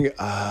the thing,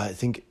 I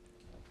think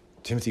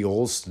Timothy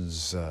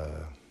Olsen's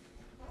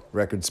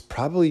record's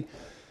probably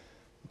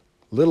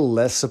a little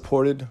less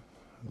supported.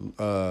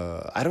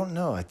 I don't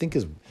know. I think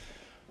his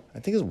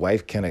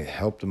wife kind of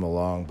helped him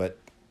along, but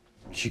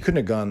she couldn't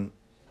have gone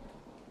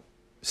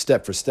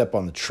step for step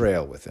on the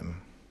trail with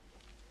him.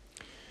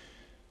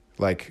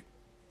 Like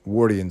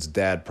Wardian's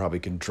dad probably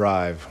can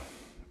drive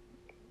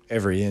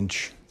every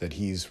inch that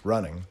he's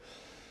running.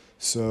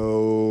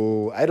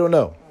 So I don't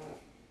know.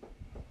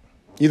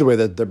 Either way,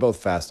 they're both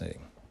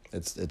fascinating.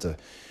 It's a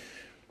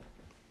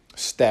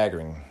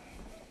staggering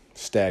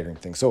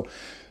thing. So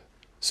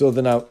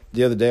then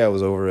the other day I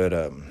was over at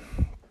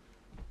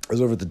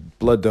the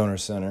blood donor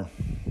center,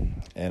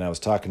 and I was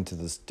talking to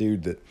this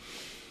dude that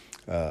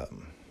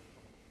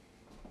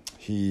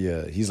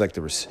he's like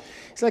I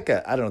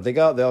don't know, they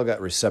all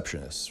got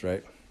receptionists,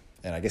 right?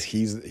 And I guess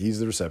he's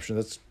the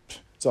receptionist.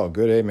 It's all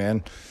good, hey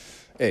man.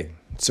 Hey,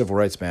 civil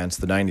rights, man. It's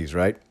the 90s,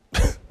 right?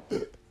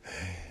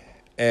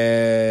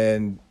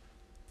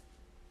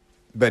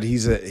 But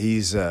he's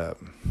it's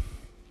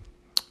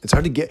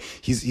hard to get.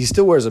 He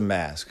still wears a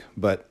mask,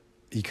 but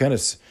he's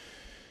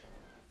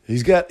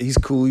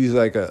cool. He's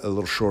like a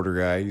little shorter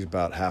guy. He's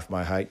about half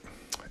my height,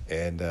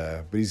 and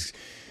but he's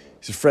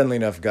a friendly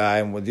enough guy.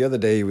 And the other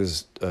day he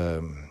was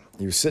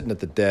sitting at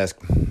the desk,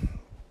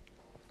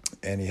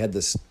 and he had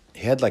this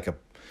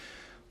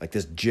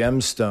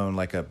gemstone,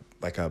 like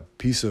a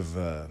piece of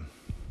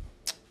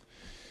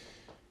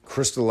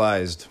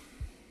crystallized.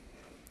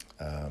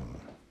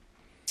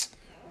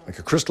 Like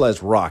a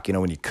crystallized rock,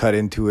 when you cut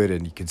into it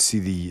and you can see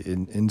the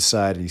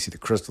inside and you see the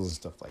crystals and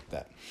stuff like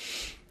that.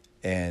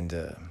 And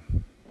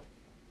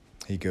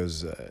he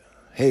goes,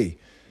 hey,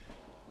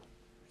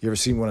 you ever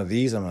seen one of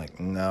these? I'm like,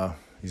 no.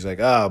 He's like,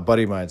 a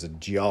buddy of mine's a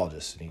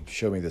geologist. And he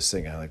showed me this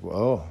thing. I'm like, well,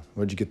 oh,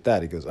 where'd you get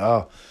that? He goes,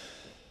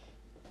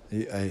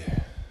 he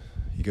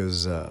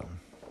goes,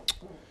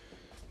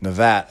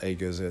 Nevada. He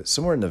goes,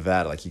 somewhere in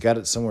Nevada. Like, you got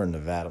it somewhere in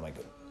Nevada. I'm like,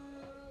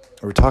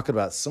 we're talking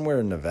about somewhere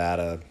in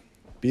Nevada,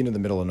 being in the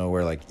middle of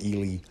nowhere, like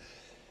Ely.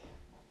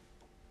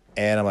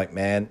 And I'm like,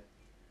 man,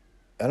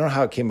 I don't know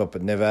how it came up,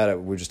 but Nevada,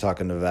 we're just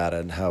talking Nevada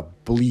and how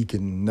bleak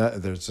and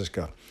there's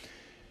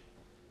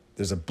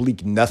a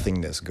bleak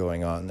nothingness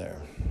going on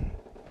there.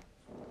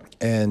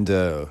 And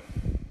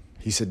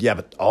he said, yeah,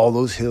 but all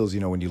those hills,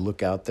 when you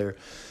look out there,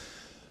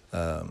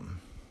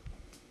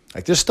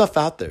 like there's stuff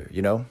out there,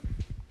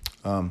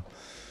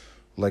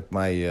 like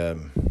my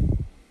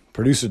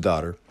producer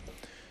daughter,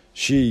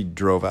 she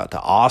drove out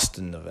to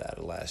Austin,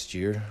 Nevada last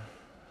year,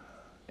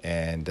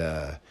 and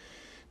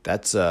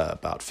that's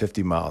about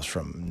 50 miles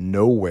from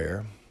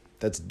nowhere.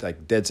 That's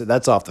like dead.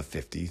 That's off the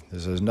 50.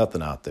 There's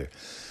nothing out there.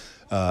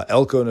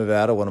 Elko,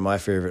 Nevada, one of my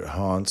favorite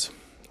haunts,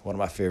 one of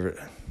my favorite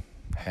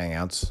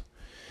hangouts,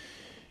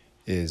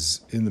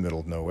 is in the middle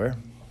of nowhere.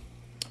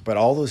 But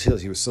all those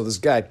hills, this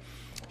guy,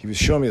 he was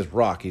showing me this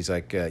rock. He's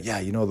like,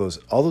 yeah, all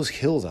those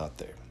hills out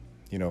there,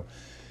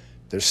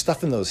 there's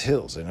stuff in those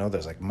hills.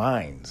 There's like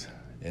mines.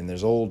 And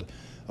there's old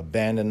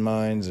abandoned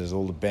mines. There's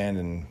old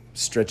abandoned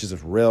stretches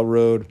of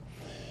railroad.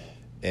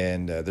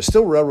 And there's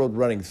still railroad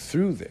running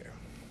through there.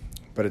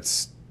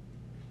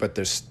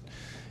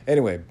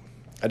 Anyway,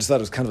 I just thought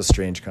it was kind of a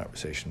strange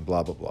conversation,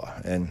 blah, blah, blah.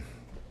 And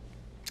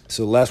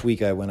so last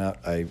week I went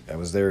out, I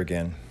was there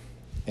again.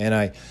 And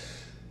it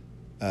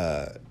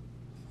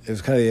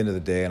was kind of the end of the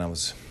day, and I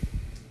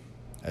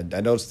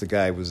noticed the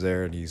guy was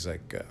there, and he's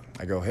like,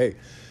 I go,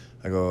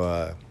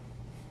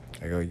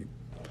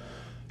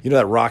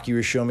 that rock you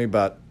were showing me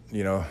about,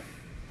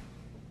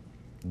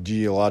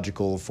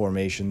 geological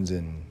formations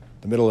in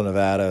the middle of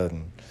Nevada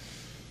and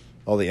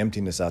all the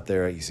emptiness out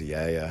there? He said,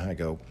 yeah. I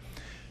go,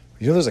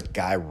 there's a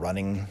guy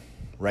running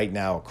right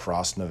now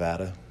across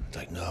Nevada? He's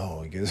like,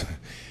 no.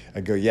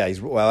 I go, yeah,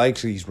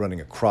 he's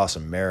running across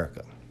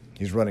America.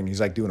 He's running. He's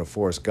like doing a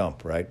Forrest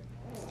Gump, right?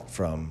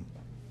 From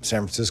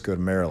San Francisco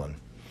to Maryland.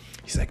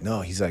 He's like,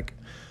 no. He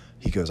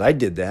goes, I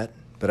did that,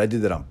 but I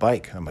did that on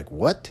bike. I'm like,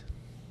 what?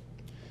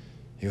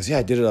 He goes, yeah,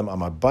 I did it on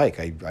my bike.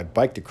 I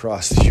biked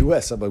across the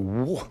U.S. I'm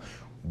like,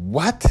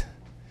 what?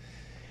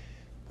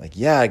 Like,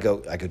 yeah. I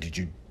go. Did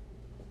you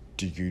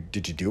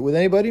do it with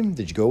anybody?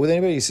 Did you go with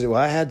anybody? He said,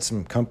 well, I had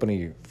some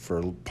company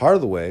for part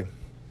of the way,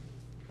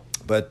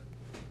 but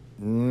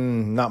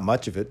not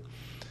much of it.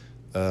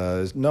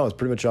 No, it's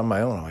pretty much on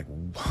my own. I'm like,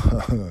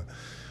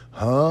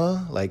 huh?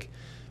 Like,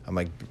 I'm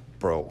like,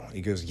 bro.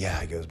 He goes,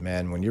 yeah. He goes,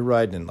 man, when you're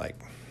riding in like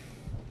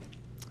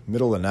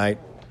middle of the night,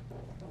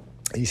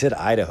 he said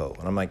Idaho,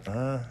 and I'm like,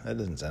 that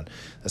doesn't sound.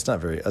 That's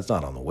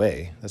not on the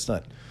way. That's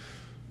not.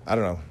 I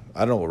don't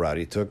know what route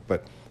he took,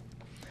 but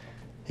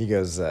he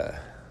goes.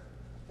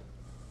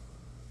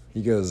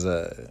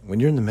 When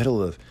you're in the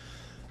middle of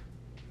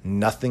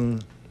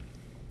nothingness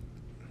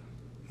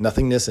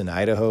in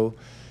Idaho,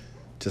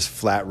 just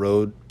flat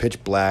road,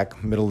 pitch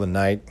black, middle of the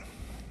night,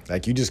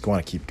 like you just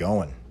want to keep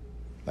going.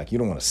 Like you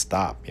don't want to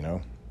stop, you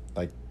know?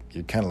 Like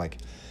you're kind of like,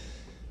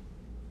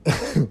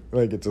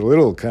 like it's a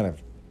little kind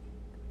of,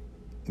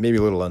 maybe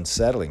a little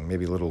unsettling,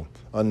 maybe a little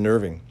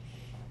unnerving,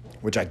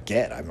 which I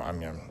get.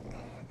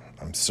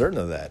 I'm certain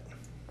of that.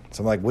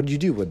 So I'm like, what did you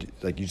do?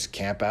 Like you just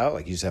camp out?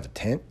 Like you just have a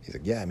tent? He's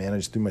like, yeah, man, I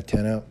just threw my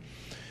tent out.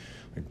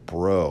 Like,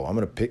 bro, I'm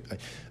going to pick.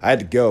 I had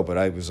to go, but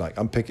I was like,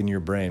 I'm picking your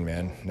brain,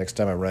 man. Next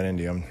time I run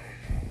into you,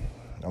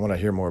 I want to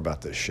hear more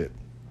about this shit.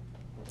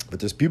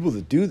 But there's people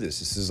that do this.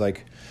 This is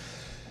like,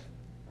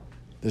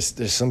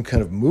 there's some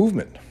kind of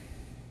movement.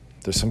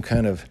 There's some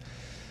kind of,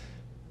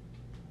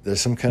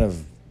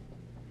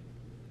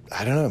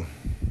 I don't know,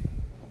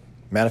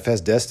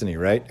 manifest destiny,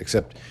 right?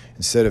 Except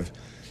instead of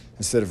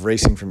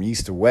racing from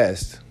east to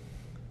west,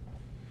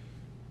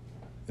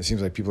 it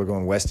seems like people are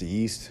going west to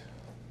east.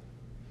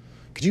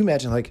 Could you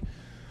imagine, like,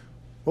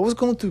 what was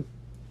going through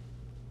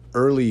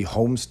early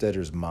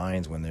homesteaders'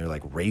 minds when they're,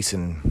 like,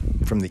 racing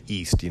from the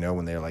east, you know,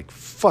 when they're like,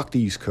 fuck the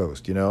East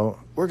Coast, you know?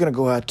 We're going to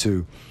go out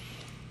to,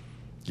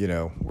 you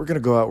know, we're going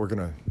to go to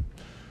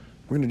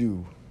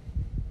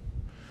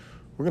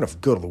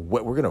the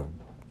west, we're going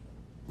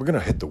to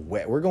hit the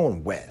west, we're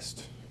going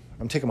west.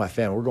 I'm taking my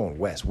family, we're going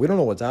west. We don't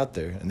know what's out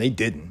there, and they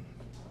didn't.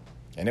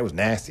 And it was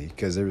nasty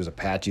because there was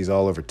Apaches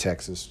all over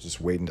Texas just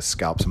waiting to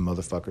scalp some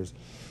motherfuckers.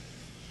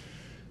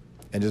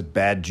 And just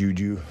bad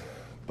juju.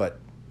 But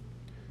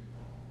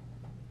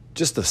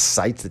just the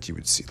sights that you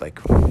would see, like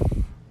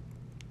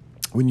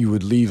when you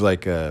would leave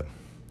like the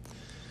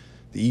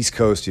East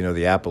Coast, you know,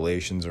 the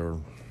Appalachians or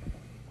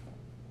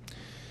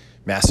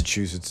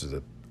Massachusetts or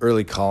the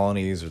early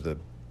colonies or the,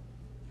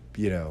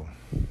 you know,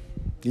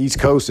 the East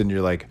Coast, and you're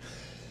like,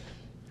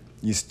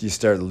 you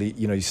start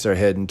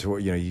heading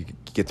toward, you know, you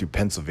get through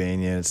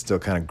Pennsylvania, and it's still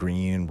kind of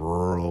green and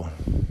rural.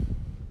 You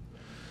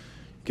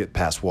get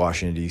past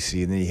Washington,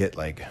 D.C., and then you hit,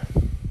 like,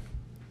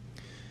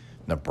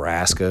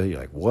 Nebraska. You're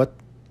like, what?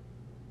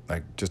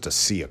 Like, just a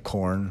sea of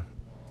corn.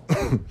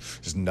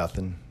 Just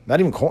nothing. Not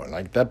even corn.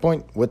 Like, at that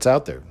point, what's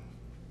out there?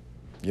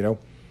 You know?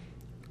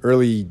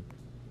 Early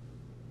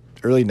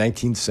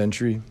 19th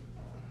century,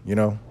 you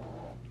know?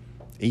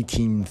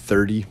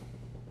 1830.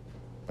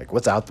 Like,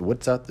 what's out there?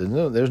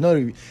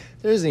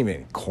 There isn't even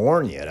any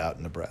corn yet out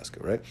in Nebraska,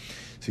 right?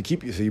 So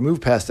you move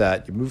past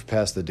that. You move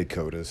past the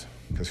Dakotas,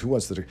 because who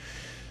wants the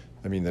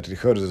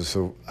Dakotas are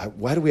so.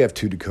 Why do we have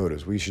two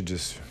Dakotas? We should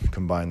just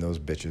combine those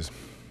bitches.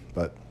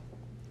 But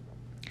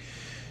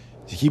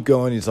you keep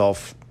going. It's all,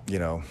 you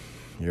know.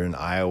 You're in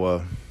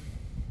Iowa.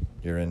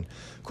 Of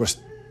course,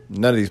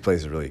 none of these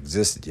places really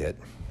existed yet.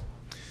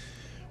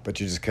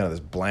 But you're just kind of this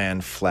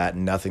bland, flat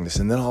nothingness,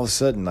 and then all of a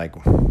sudden, like,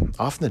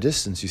 off in the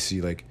distance, you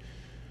see like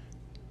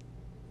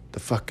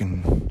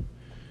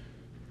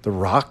the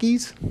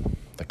Rockies,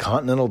 the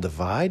Continental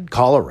Divide,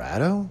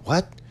 Colorado.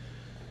 What?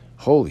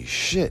 Holy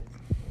shit!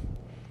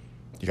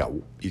 You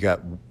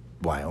got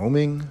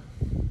Wyoming.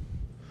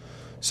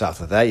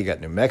 South of that, you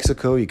got New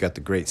Mexico. You got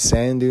the Great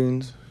Sand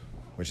Dunes,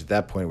 which at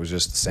that point was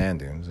just the sand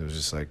dunes. It was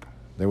just like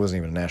there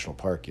wasn't even a national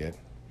park yet.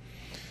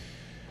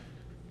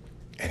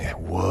 And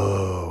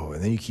whoa!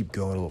 And then you keep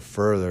going a little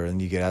further, and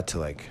you get out to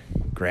like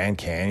Grand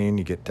Canyon.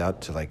 You get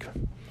out to like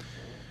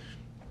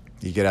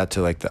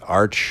the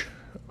Arch,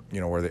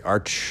 you know, where the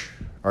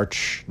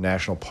Arch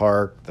National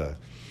Park, the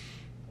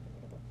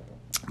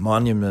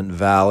Monument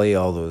Valley,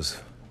 all those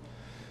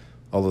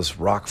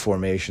rock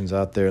formations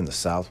out there in the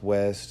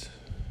Southwest.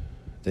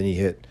 Then you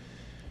hit,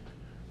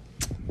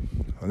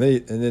 and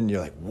then you're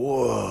like,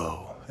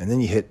 whoa! And then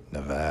you hit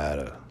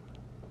Nevada.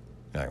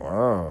 You're like,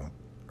 wow,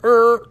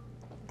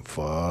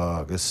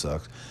 fuck, this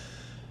sucks.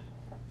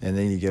 And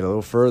then you get a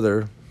little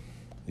further,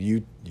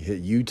 you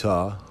hit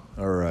Utah,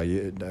 or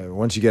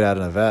once you get out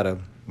of Nevada,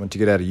 once you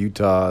get out of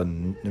Utah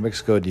and New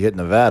Mexico, you hit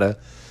Nevada.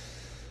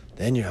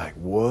 Then you're like,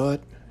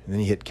 what? And then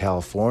you hit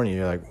California.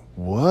 You're like,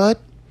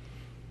 what?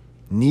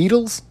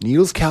 Needles,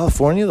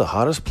 California, the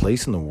hottest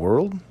place in the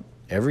world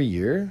every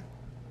year.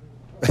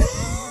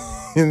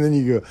 And then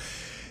you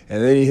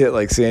hit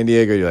like San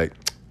Diego. You're like,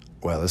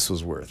 well, this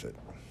was worth it.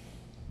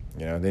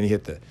 Then you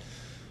hit the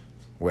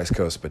West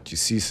Coast, but you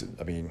see,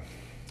 I mean,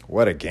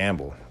 what a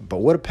gamble, but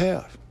what a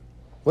payoff.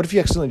 What if you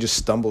accidentally just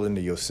stumbled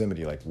into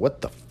Yosemite? Like,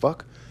 what the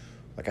fuck?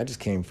 Like, I just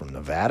came from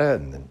Nevada,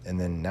 and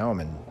then now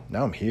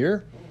I'm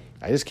here.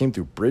 I just came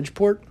through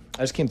Bridgeport.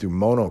 I just came through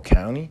Mono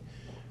County,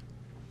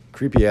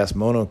 creepy ass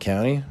Mono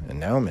County, and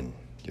now I'm in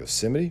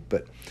Yosemite.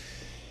 But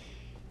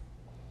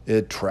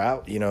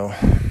expand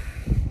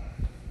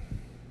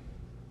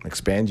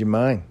your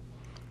mind,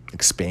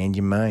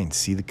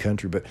 see the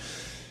country. But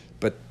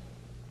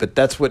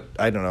that's what,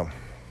 I don't know.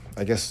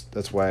 I guess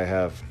that's why I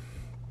have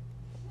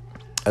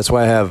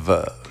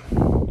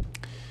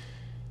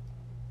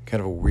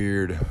kind of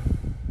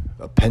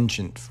a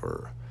penchant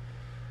for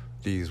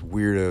these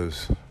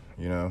weirdos,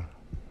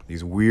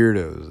 these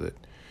weirdos that,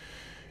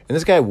 and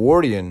this guy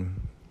Wardian,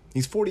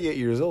 he's 48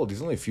 years old.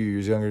 He's only a few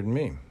years younger than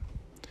me.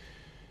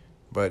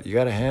 But you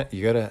gotta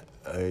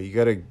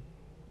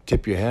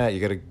tip your hat. You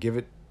gotta give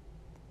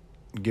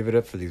it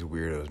up for these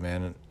weirdos,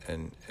 man.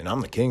 And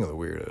I'm the king of the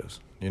weirdos,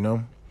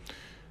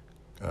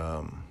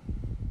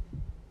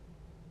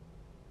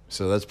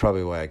 So that's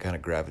probably why I kind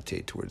of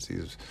gravitate towards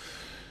these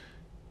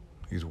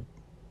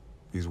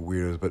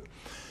weirdos.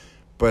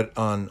 But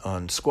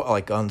on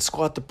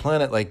Squat the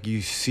Planet, like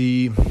you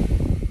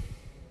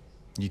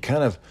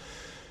kind of,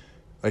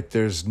 like,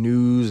 there's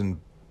news and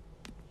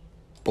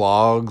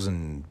blogs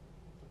and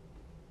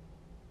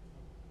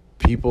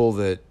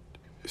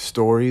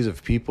stories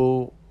of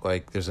people.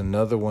 Like, there's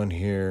another one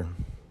here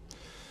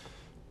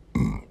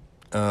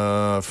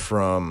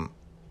from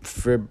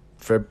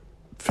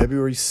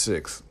February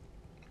 6th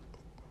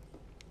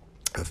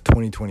of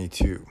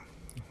 2022.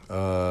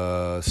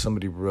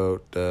 Somebody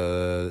wrote,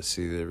 let's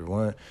see,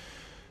 the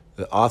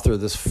author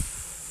of this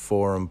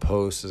forum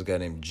post is a guy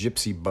named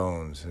Gypsy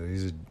Bones.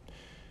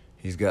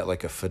 He's got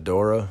like a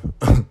fedora.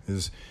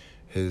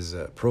 His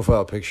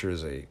profile picture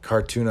is a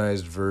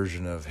cartoonized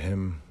version of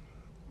him,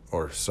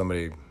 or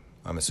somebody,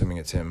 I'm assuming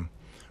it's him,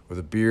 with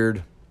a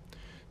beard,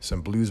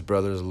 some Blues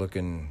Brothers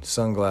looking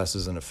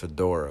sunglasses, and a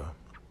fedora.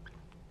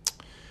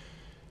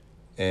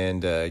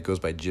 And it goes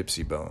by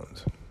Gypsy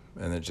Bones.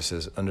 And it just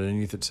says,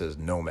 underneath it says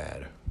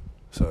Nomad.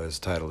 So his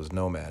title is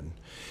Nomad.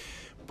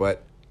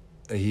 But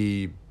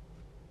he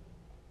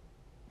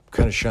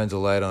kind of shines a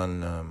light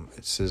on,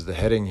 it says the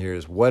heading here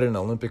is, what an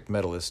Olympic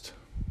medalist,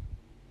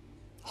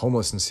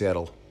 homeless in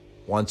Seattle,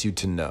 wants you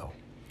to know.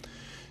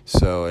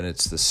 So, and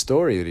it's the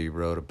story that he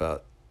wrote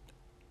about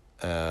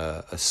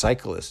a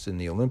cyclist in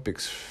the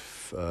Olympics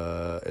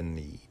in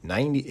the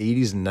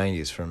 80s and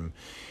 90s, from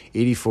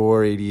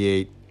 84,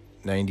 88,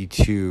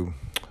 92,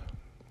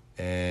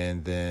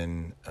 and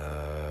then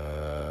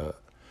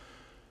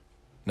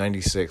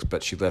 96,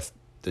 but she left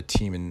the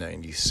team in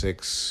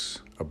 96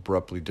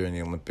 abruptly during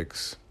the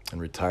Olympics and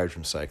retired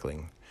from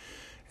cycling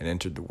and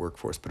entered the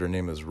workforce. But her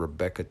name is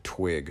Rebecca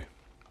Twigg,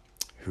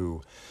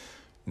 who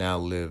now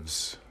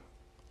lives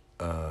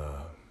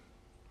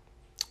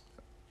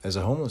as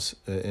a homeless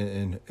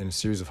in a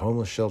series of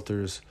homeless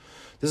shelters.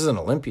 This is an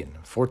Olympian,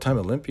 4-time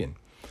Olympian.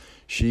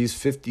 She's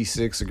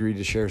 56, agreed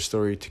to share her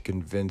story to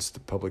convince the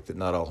public that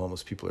not all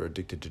homeless people are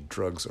addicted to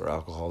drugs or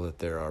alcohol, that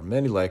there are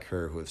many like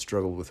her who have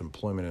struggled with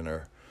employment and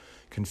are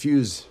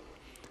confused,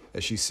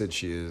 as she said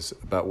she is,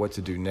 about what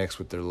to do next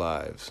with their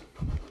lives.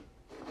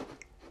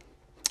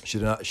 She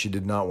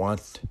did not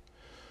want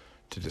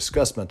to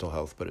discuss mental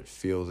health, but it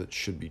feels it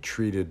should be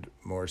treated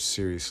more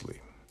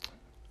seriously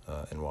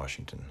in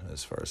Washington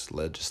as far as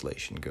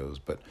legislation goes.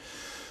 But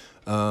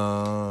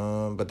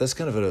that's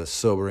kind of a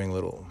sobering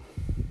little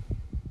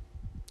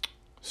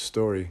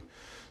story.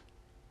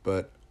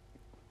 But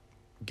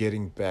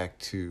getting back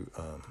to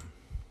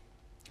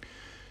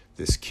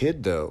this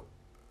kid, though,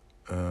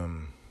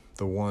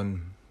 the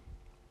one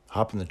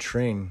hopping the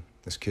train,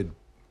 this kid,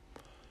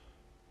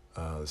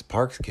 this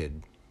Parks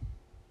kid,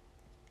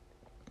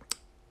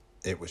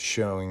 it was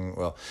showing,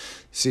 well,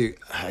 see,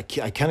 I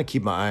kind of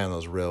keep my eye on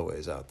those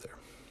railways out there.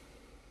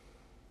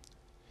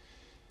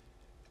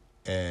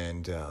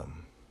 And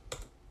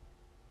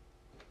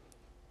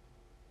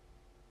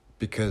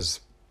because,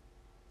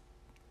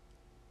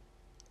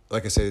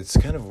 like I say, it's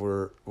kind of,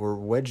 we're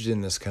wedged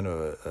in this kind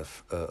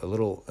of a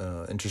little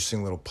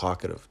interesting little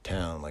pocket of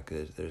town. Like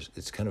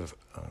it's kind of,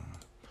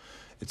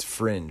 it's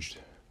fringed.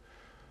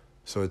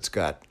 So it's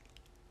got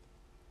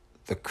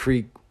the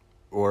creek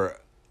where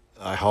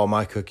I haul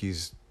my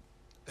cookies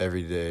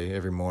every day,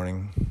 every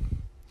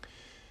morning.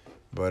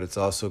 But it's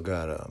also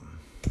got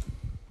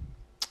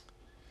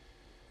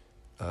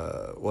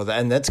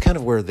and that's kind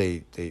of where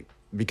they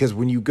because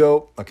when you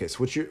go, okay,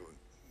 so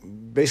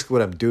basically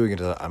what I'm doing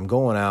is I'm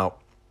going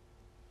out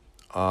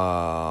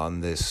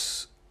on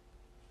this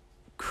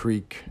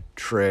creek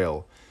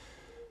trail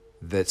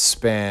that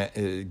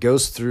it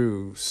goes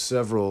through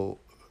several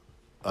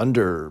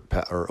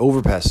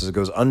overpasses. It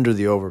goes under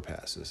the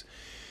overpasses.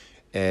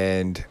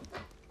 And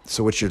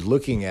so what you're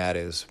looking at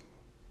is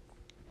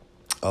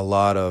a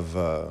lot of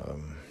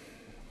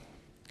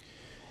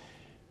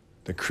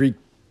the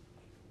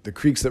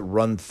creeks that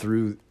run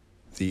through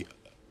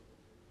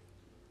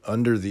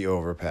under the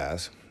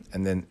overpass,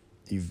 and then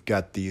you've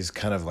got these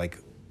kind of like,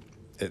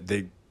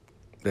 they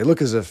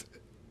look as if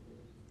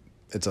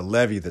it's a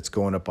levee that's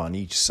going up on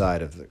each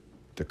side of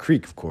the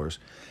creek, of course.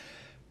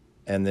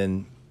 And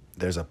then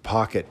there's a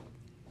pocket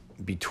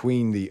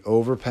between the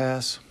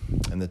overpass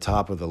and the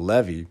top of the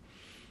levee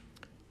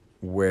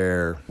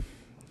where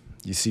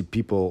you see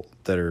people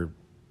that are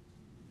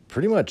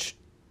pretty much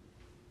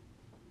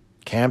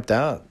camped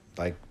out.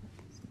 Like,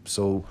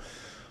 so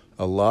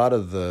a lot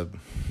of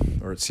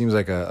or it seems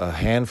like a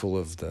handful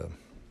of the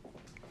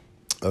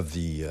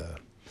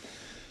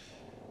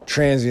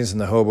transients and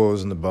the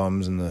hobos and the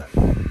bums and the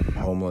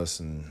homeless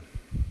and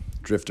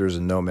drifters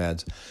and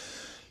nomads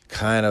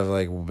kind of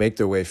like make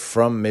their way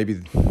from,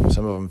 maybe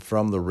some of them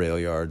from the rail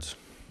yards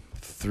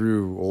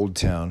through Old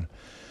Town.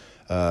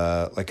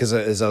 Like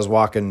as I was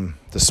walking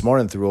this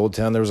morning through Old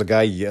Town, there was a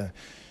guy,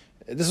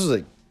 this was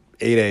like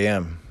 8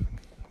 a.m.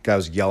 Guy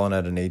was yelling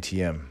at an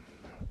ATM,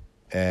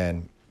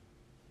 and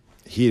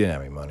he didn't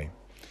have any money.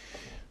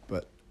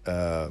 But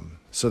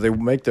so they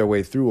make their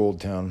way through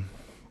Old Town,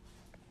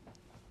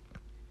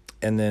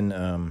 and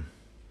then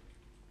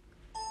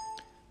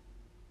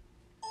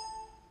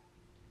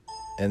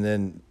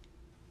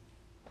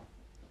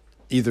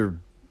either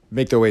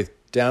make their way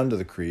down to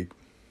the creek,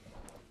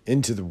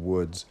 into the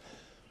woods,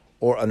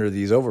 or under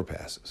these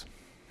overpasses.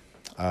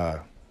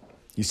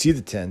 You see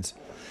the tents.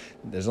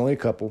 There's only a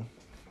couple,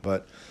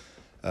 but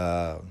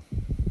so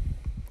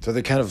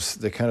they kind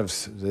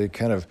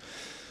of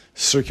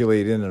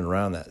circulate in and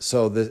around that.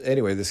 So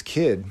anyway, this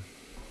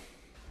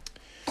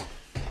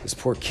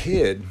poor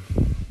kid,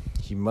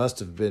 he must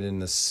have been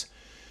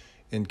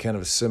in kind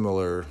of a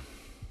similar.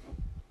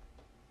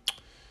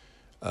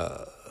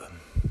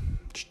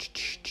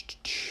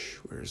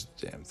 Where's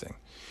the damn thing?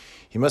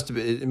 It must have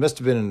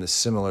been in a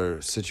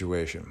similar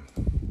situation.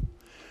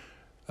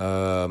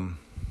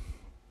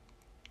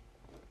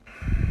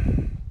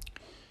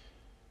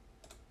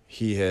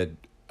 He had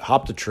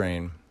hopped a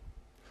train,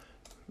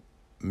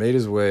 made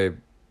his way,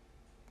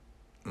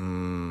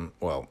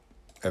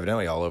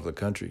 evidently all over the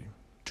country,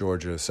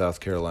 Georgia, South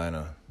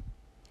Carolina,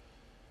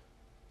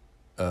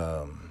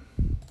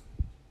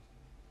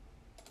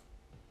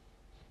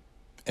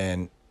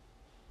 and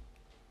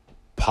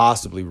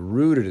possibly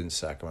rooted in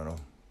Sacramento,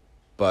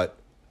 but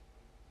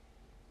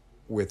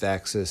with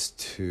access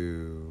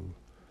to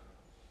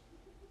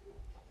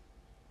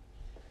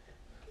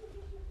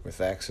a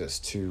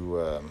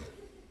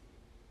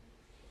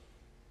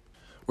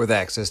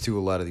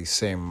lot of these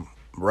same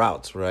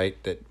routes,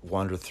 right, that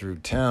wander through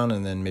town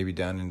and then maybe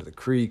down into the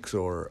creeks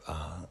or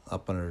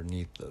up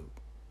underneath the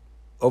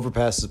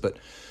overpasses. But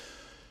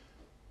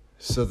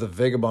so the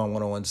Vagabond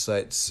 101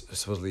 site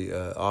supposedly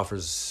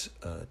offers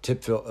a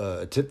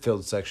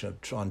tip-filled section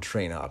on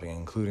train hopping,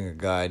 including a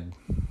guide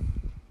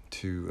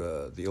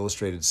to the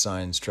illustrated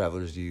signs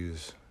travelers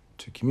use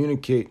to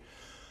communicate,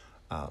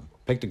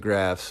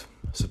 pictographs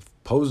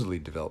supposedly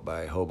developed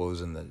by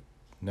hobos in the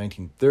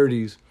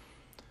 1930s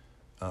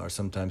are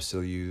sometimes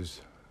still used.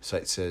 The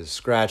site says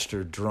scratched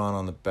or drawn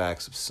on the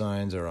backs of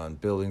signs or on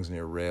buildings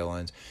near rail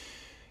lines.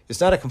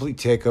 It's not a complete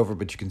takeover,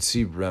 but you can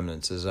see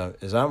remnants. As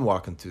I'm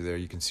walking through there,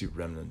 you can see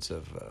remnants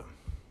of,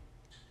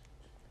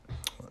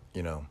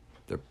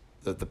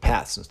 the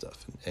paths and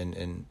stuff.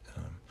 And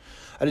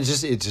it's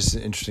just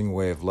an interesting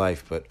way of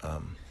life. But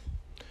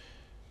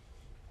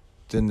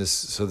then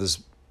this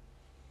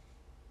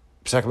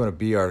Sacramento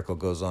Bee article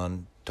goes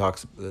on,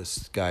 talks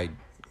this guy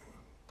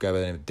by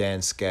the name of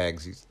Dan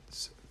Skaggs. He's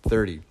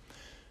 30.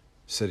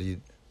 Said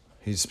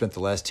he spent the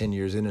last 10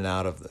 years in and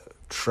out of the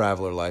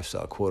traveler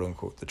lifestyle, quote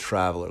unquote, the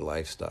traveler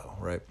lifestyle,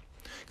 right?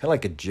 Kind of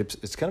like a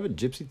gypsy. It's kind of a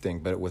gypsy thing,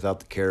 but without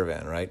the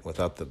caravan, right?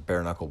 Without the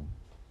bare knuckle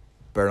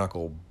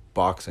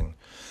boxing.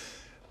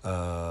 And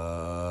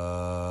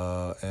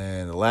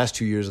the last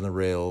 2 years on the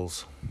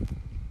rails,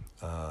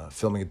 he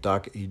filmed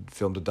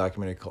a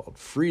documentary called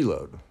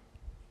Freeload.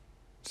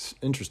 It's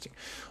interesting.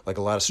 Like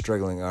a lot of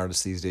struggling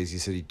artists these days, he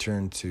said he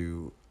turned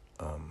to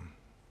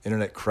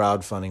internet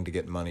crowdfunding to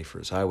get money for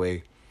his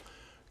Highway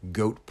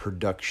Goat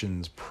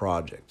Productions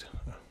project,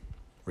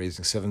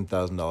 raising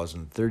 $7,000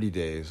 in 30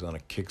 days on the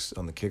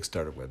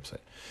Kickstarter website.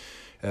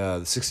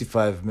 The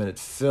 65-minute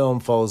film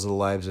follows the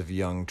lives of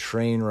young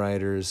train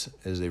riders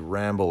as they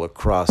ramble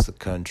across the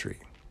country.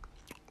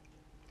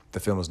 The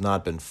film has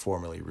not been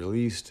formally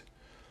released,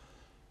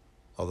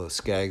 although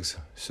Skaggs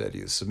said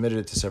he has submitted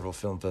it to several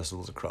film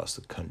festivals across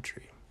the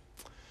country.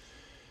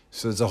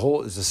 So it's a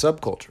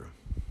subculture.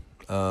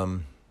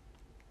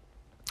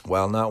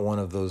 While not one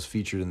of those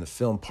featured in the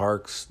film,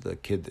 Parks, the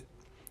kid that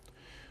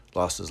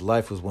lost his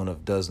life, was one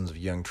of dozens of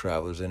young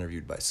travelers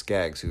interviewed by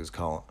Skaggs, who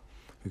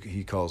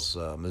he calls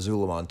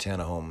Missoula,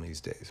 Montana home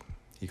these days.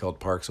 He called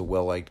Parks a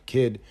well-liked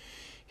kid.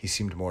 He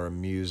seemed more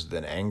amused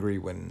than angry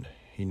when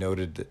he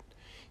noted that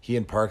he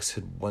and Parks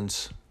had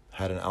once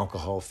had an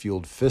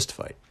alcohol-fueled fist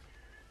fight.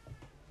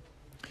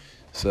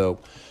 So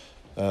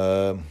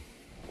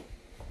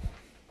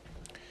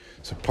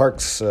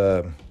Parks,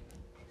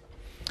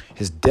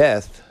 his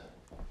death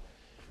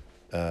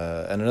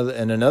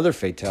and another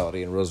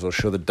fatality in Roseville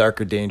show the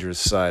darker, dangerous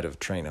side of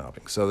train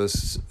hopping. So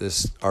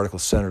this article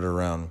centered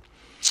around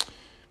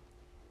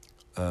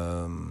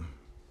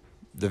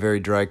the very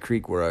dry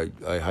creek where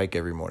I hike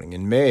every morning.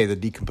 In May, the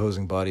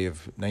decomposing body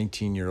of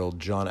 19-year-old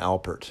John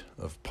Alpert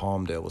of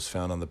Palmdale was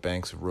found on the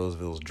banks of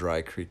Roseville's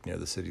dry creek near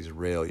the city's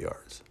rail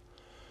yards.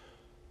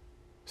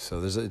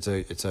 So it's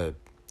a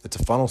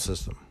funnel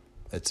system.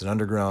 It's an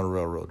underground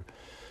railroad.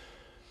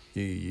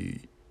 You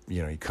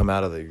come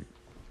out of the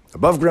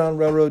above ground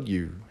railroad,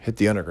 you hit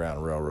the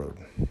underground railroad.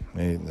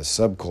 And the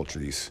subculture,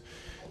 these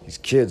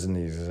kids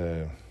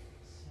and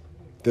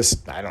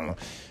I don't know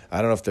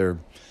if they're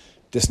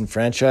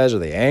disenfranchised, are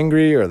they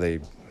angry, are they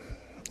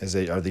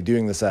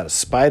doing this out of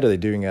spite, are they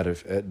doing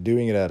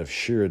it out of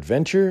sheer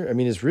adventure? I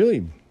mean, it's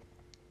really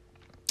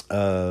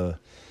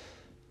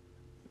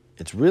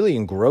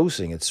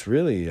engrossing. It's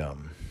really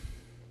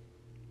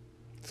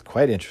it's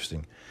quite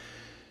interesting.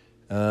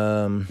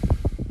 But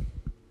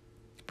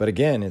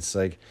again, it's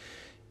like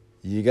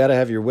you got to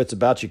have your wits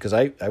about you, because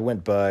I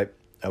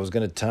was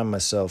going to time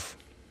myself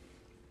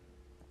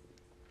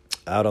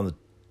out on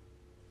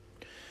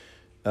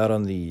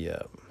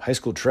the high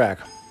school track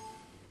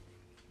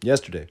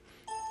yesterday,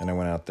 and I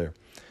went out there,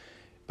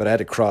 but I had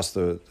to cross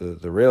the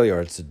rail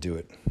yards to do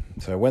it.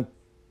 So I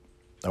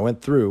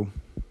went through,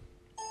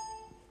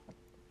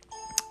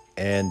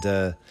 and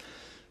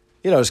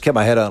just kept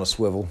my head on a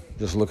swivel,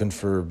 just looking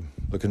for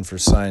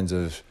signs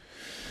of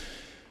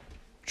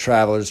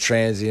travelers,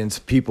 transients,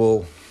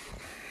 people,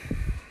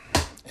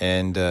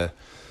 and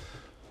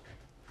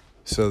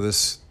so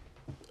this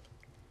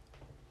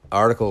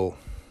article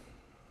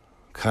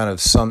kind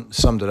of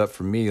summed it up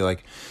for me.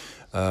 Like,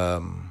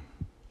 I'd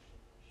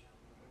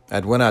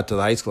went out to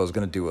the high school. I was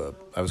going to do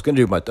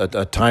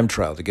a time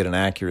trial to get an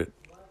accurate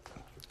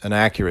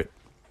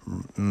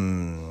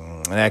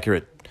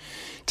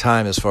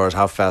time as far as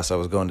how fast I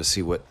was going, to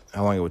see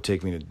how long it would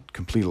take me to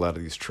complete a lot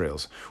of these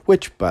trails.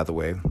 Which, by the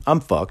way, I'm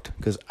fucked,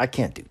 because I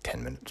can't do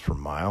 10 minutes per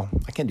mile.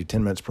 I can't do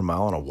 10 minutes per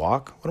mile on a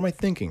walk. What am I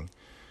thinking?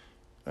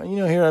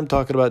 Here I'm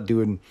talking about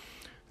doing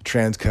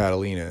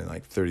Trans-Catalina in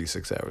like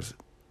 36 hours.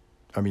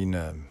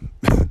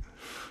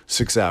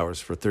 6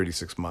 hours for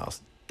 36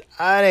 miles.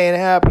 That ain't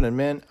happening,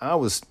 man. I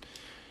was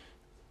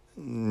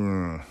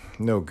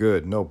no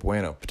good, no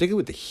bueno, particularly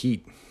with the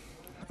heat.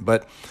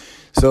 But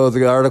so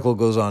the article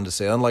goes on to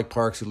say, unlike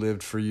Parks, who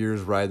lived for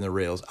years riding the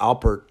rails,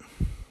 Alpert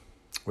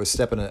was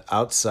stepping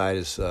outside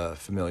his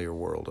familiar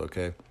world.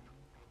 Okay,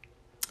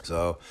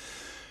 so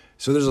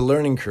there's a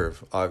learning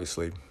curve,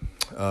 obviously.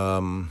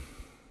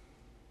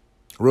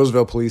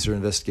 Roseville police are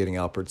investigating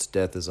Alpert's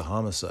death as a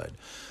homicide.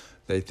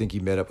 They think he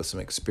met up with some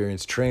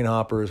experienced train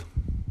hoppers,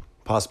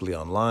 possibly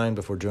online,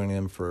 before joining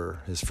them for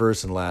his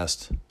first and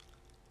last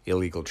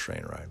illegal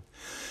train ride.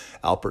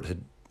 Alpert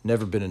had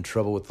never been in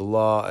trouble with the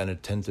law and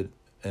attended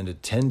a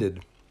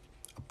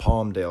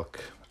Palmdale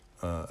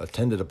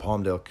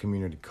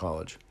community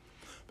college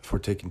before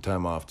taking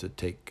time off to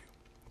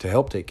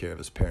help take care of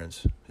his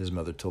parents, his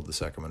mother told the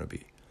Sacramento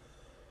Bee.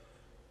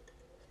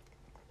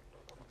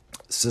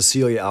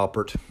 Cecilia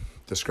Alpert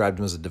described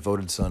him as a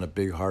devoted son, a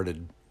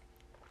big-hearted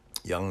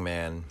young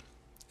man,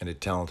 and a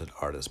talented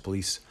artist.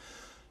 Police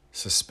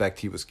suspect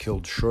he was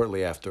killed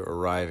shortly after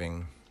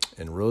arriving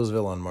in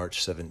Roseville on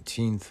March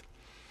 17th,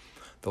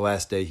 the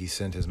last day he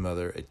sent his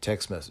mother a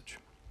text message.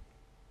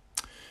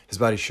 His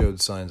body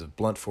showed signs of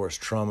blunt force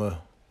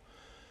trauma.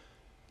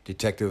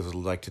 Detectives would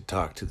like to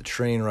talk to the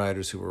train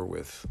riders who were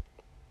with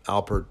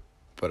Alpert,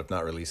 but have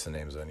not released the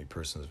names of any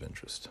persons of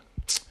interest.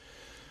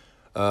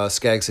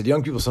 Skaggs said,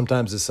 young people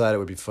sometimes decide it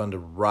would be fun to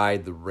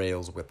ride the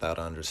rails without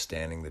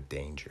understanding the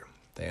danger.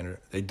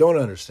 They don't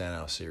understand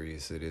how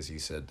serious it is, he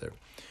said.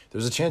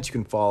 There's a chance you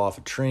can fall off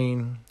a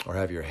train, or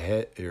have your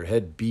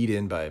head beat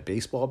in by a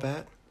baseball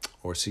bat,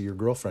 or see your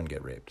girlfriend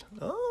get raped.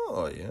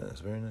 Oh, yeah, that's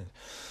very nice.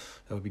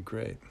 That would be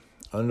great.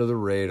 Under the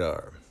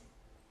radar.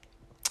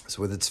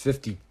 So with its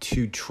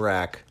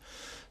 52-track,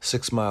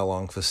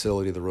 6-mile-long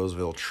facility, the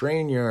Roseville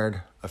Train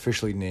Yard,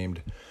 officially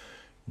named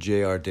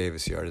J.R.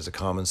 Davis Yard, is a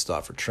common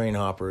stop for train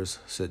hoppers,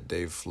 said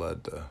Dave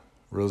Flood, the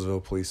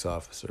Roseville police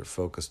officer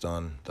focused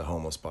on the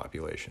homeless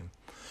population.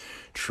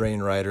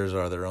 Train riders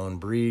are their own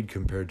breed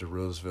compared to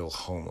Roseville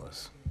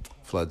homeless,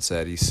 Flood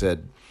said. He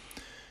said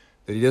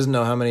that he doesn't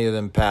know how many of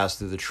them pass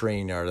through the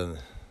train yard and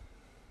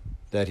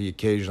that he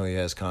occasionally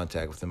has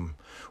contact with them.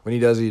 When he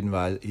does, he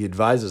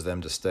advises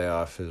them to stay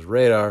off his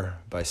radar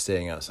by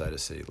staying outside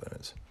of city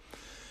limits.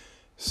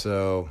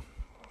 So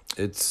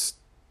this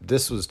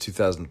was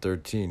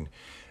 2013.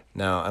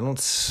 Now,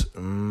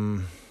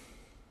 we're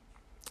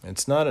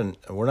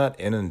not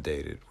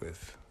inundated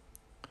with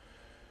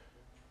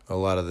a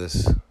lot of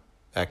this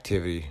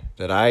activity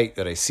that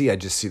I see. I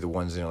just see the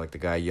ones, like the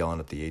guy yelling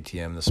at the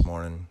ATM this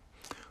morning,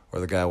 or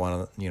the guy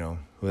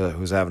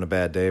who's having a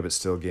bad day but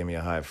still gave me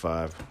a high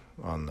five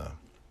on the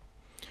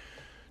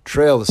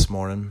trail this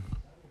morning.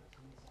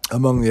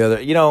 Among the other,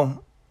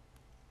 you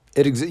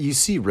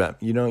see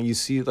you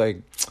see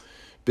like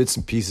bits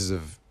and pieces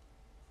of,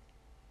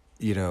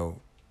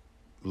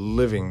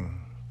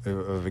 living,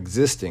 of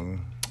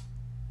existing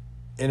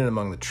in and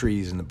among the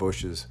trees and the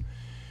bushes,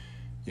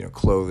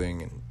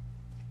 clothing and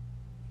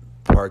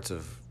parts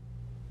of,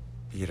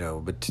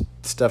 but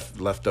stuff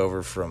left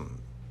over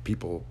from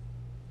people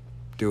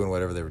doing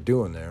whatever they were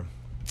doing there.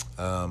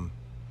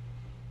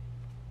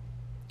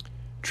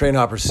 Train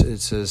hoppers, it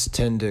says,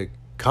 tend to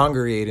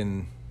congregate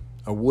in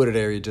a wooded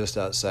area just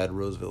outside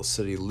Roseville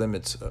city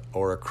limits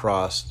or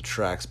across the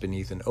tracks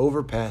beneath an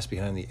overpass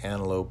behind the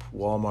Antelope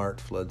Walmart,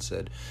 Flood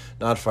said,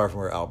 not far from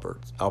where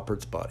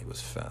Albert's body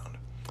was found.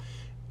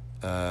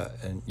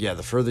 And yeah,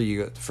 the further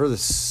you go,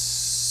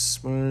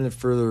 the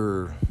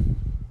further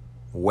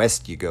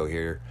west you go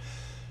here,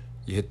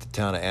 you hit the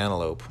town of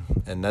Antelope,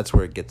 and that's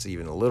where it gets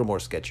even a little more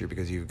sketchier,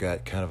 because you've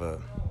got kind of a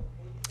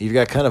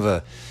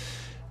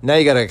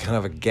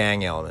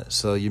gang element.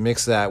 So you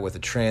mix that with a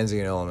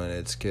transient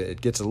element,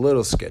 it gets a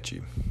little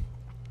sketchy.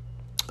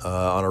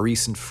 On a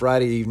recent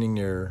Friday evening,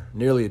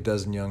 nearly a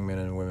dozen young men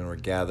and women were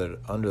gathered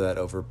under that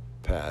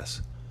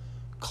overpass,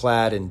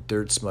 clad in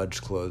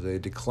dirt-smudged clothes. They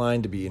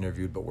declined to be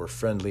interviewed, but were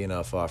friendly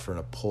enough, offering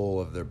a pull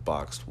of their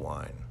boxed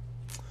wine.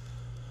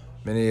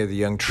 Many of the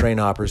young train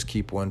hoppers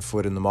keep one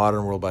foot in the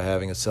modern world by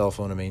having a cell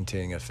phone and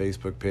maintaining a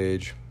Facebook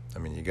page. I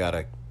mean, you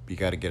gotta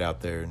get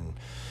out there and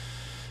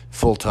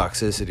full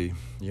toxicity,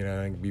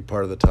 be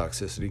part of the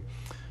toxicity.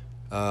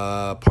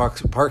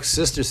 Park's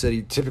sister said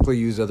he typically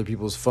used other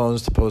people's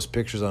phones to post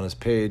pictures on his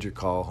page or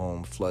call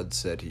home. Flood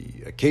said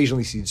he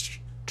occasionally sees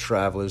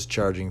travelers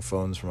charging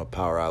phones from a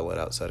power outlet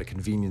outside a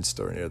convenience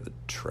store near the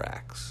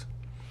tracks.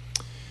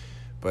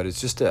 But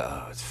it's just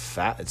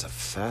it's a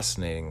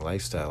fascinating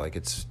lifestyle. Like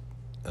it's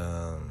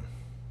a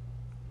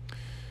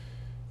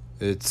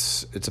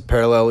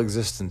parallel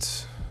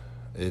existence.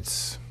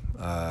 It's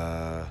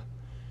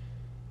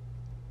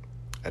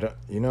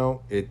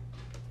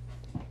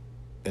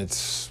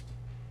it's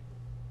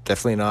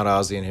definitely not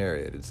Ozzie and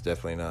Harriet. It's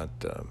definitely not,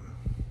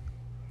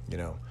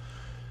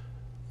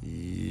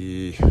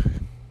 you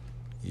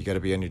got to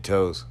be on your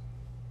toes.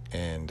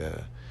 And,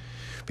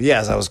 but yeah,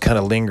 as I was kind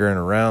of lingering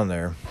around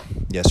there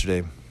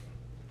yesterday,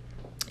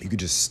 you could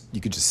just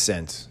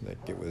sense that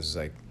it was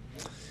like,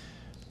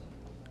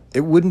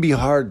 it wouldn't be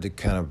hard to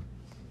kind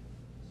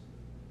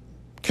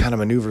of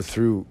maneuver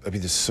through. I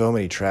mean, there's so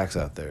many tracks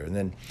out there, and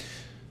then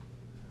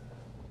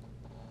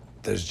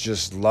there's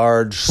just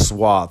large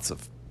swaths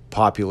of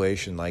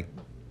population. Like,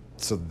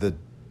 so the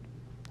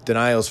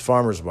Denials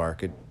Farmers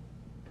Market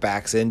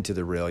backs into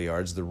the rail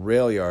yards. The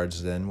rail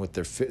yards then, with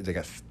their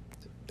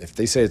if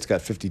they say it's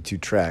got 52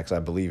 tracks, I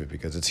believe it,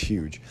 because it's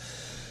huge.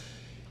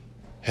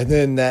 And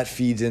then that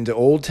feeds into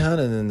Old Town,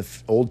 and then the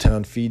Old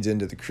Town feeds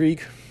into the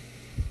creek,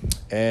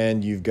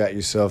 and you've got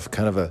yourself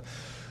kind of a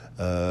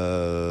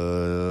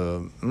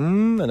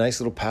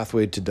nice little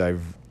pathway to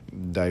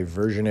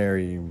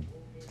diversionary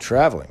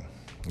traveling.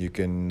 You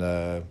can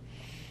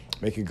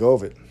make a go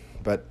of it.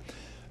 But,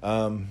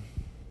 God,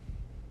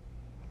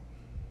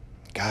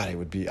 it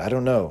would be, I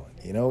don't know.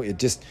 It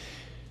just,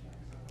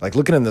 like,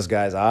 looking in this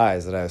guy's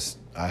eyes that I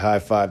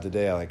high-fived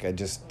today, like, I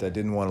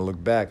didn't want to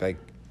look back. Like,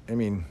 I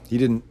mean, he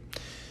didn't,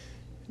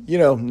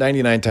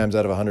 99 times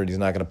out of 100, he's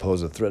not going to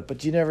pose a threat.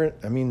 But you never,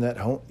 I mean,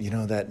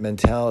 that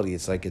mentality,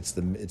 it's like, it's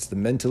the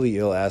mentally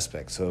ill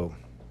aspect. So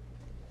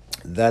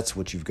that's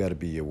what you've got to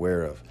be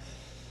aware of.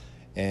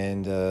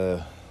 And,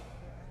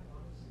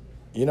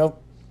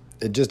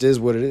 it just is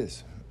what it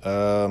is.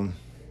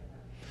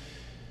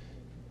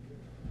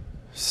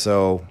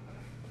 So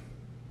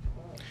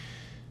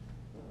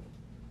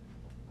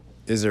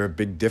is there a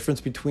big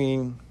difference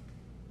between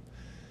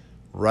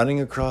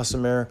running across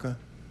America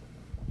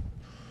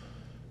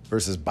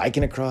versus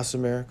biking across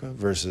America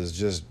versus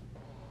just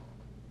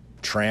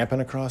tramping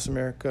across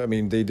America? I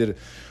mean, they did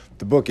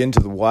the book Into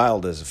the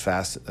Wild is a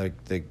fast,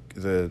 like the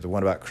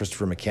one about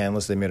Christopher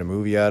McCandless. They made a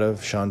movie out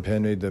of. Sean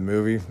Penn made the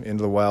movie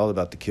Into the Wild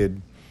about the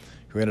kid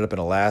who ended up in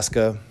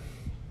Alaska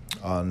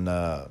on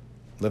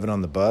living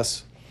on the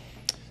bus.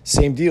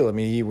 Same deal. I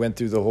mean, he went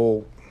through the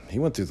whole.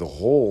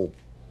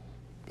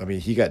 I mean,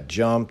 he got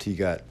jumped. He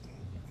got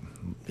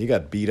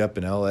beat up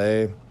in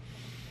L.A.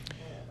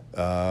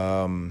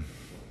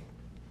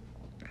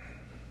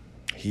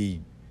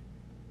 He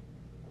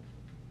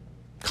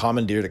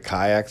commandeered a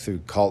kayak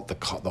through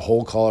the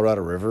whole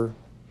Colorado River,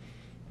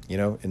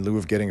 in lieu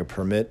of getting a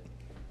permit.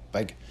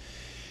 Like,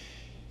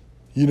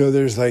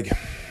 there's like,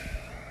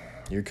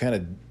 you're kind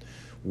of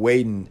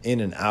wading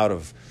in and out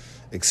of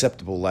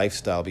acceptable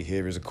lifestyle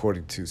behaviors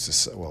according to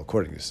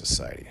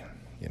society,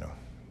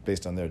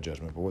 based on their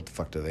judgment. But what the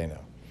fuck do they know?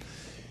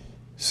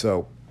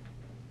 So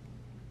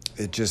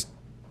it's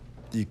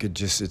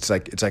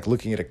like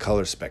looking at a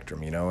color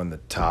spectrum, and the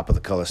top of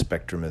the color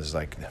spectrum is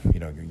like,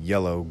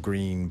 yellow,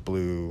 green,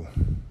 blue,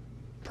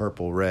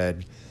 purple,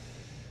 red.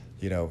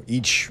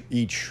 Each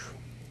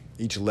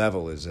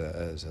level is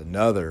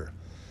another.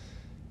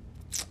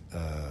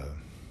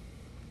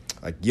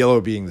 Like yellow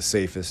being the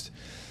safest,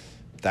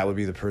 that would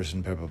be the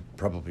person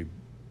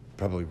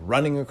probably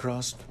running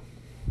across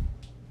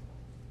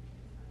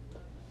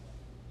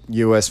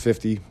US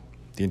 50,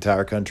 the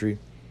entire country,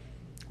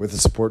 with a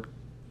support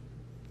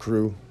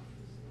crew.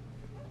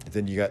 And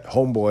then you got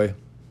homeboy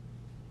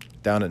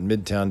down at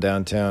Midtown,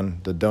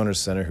 downtown, the Donor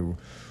Center, who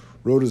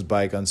rode his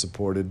bike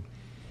unsupported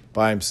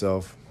by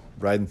himself,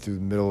 riding through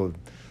the middle of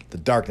the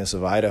darkness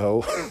of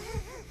Idaho.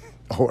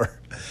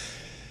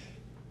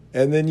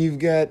 And then you've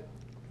got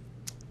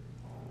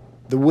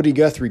the Woody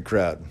Guthrie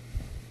crowd,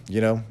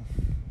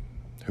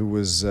 who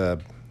was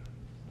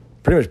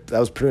pretty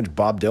much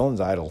Bob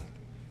Dylan's idol,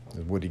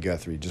 Woody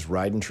Guthrie, just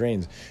riding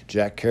trains.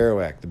 Jack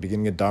Kerouac, the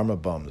beginning of Dharma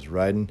Bums,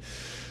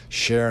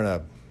 sharing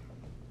a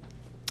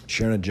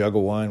jug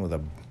of wine with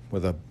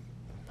a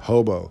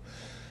hobo.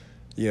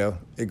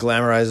 It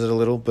glamorizes it a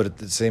little, but at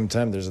the same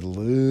time, there's a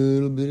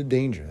little bit of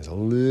danger. There's a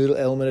little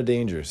element of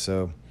danger.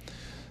 So,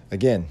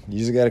 again, you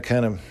just got to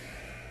kind of,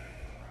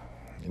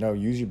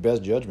 use your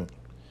best judgment.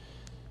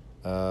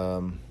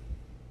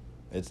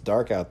 It's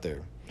dark out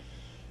there.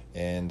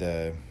 And,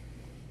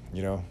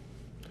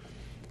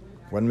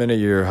 1 minute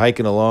you're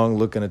hiking along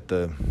looking at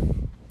the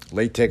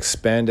latex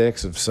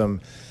spandex of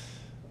some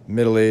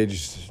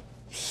middle-aged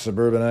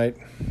suburbanite,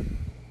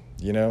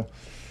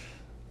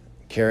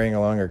 carrying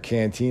along her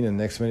canteen, and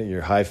the next minute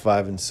you're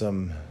high-fiving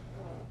some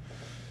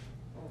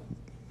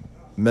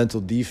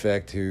mental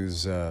defect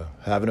who's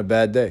having a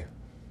bad day.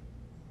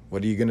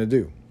 What are you going to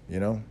do,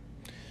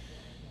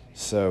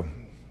 So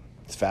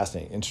it's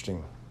fascinating,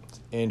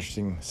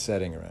 interesting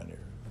setting around here.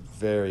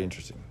 Very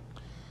interesting.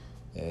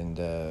 And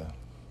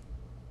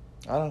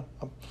I don't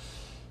know.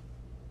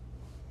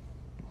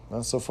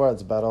 Well, so far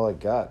that's about all I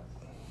got.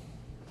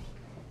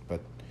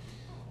 But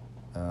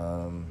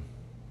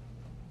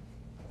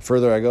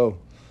further I go,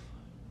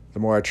 the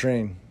more I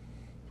train,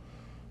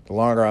 the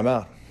longer I'm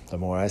out, the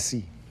more I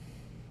see.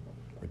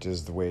 Which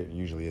is the way it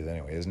usually is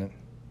anyway, isn't it?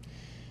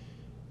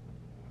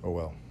 Oh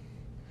well.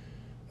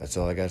 That's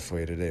all I got for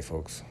you today,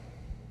 folks.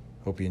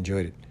 Hope you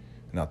enjoyed it,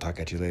 and I'll talk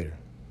at you later.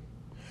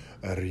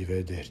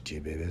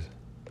 Arrivederci, babies.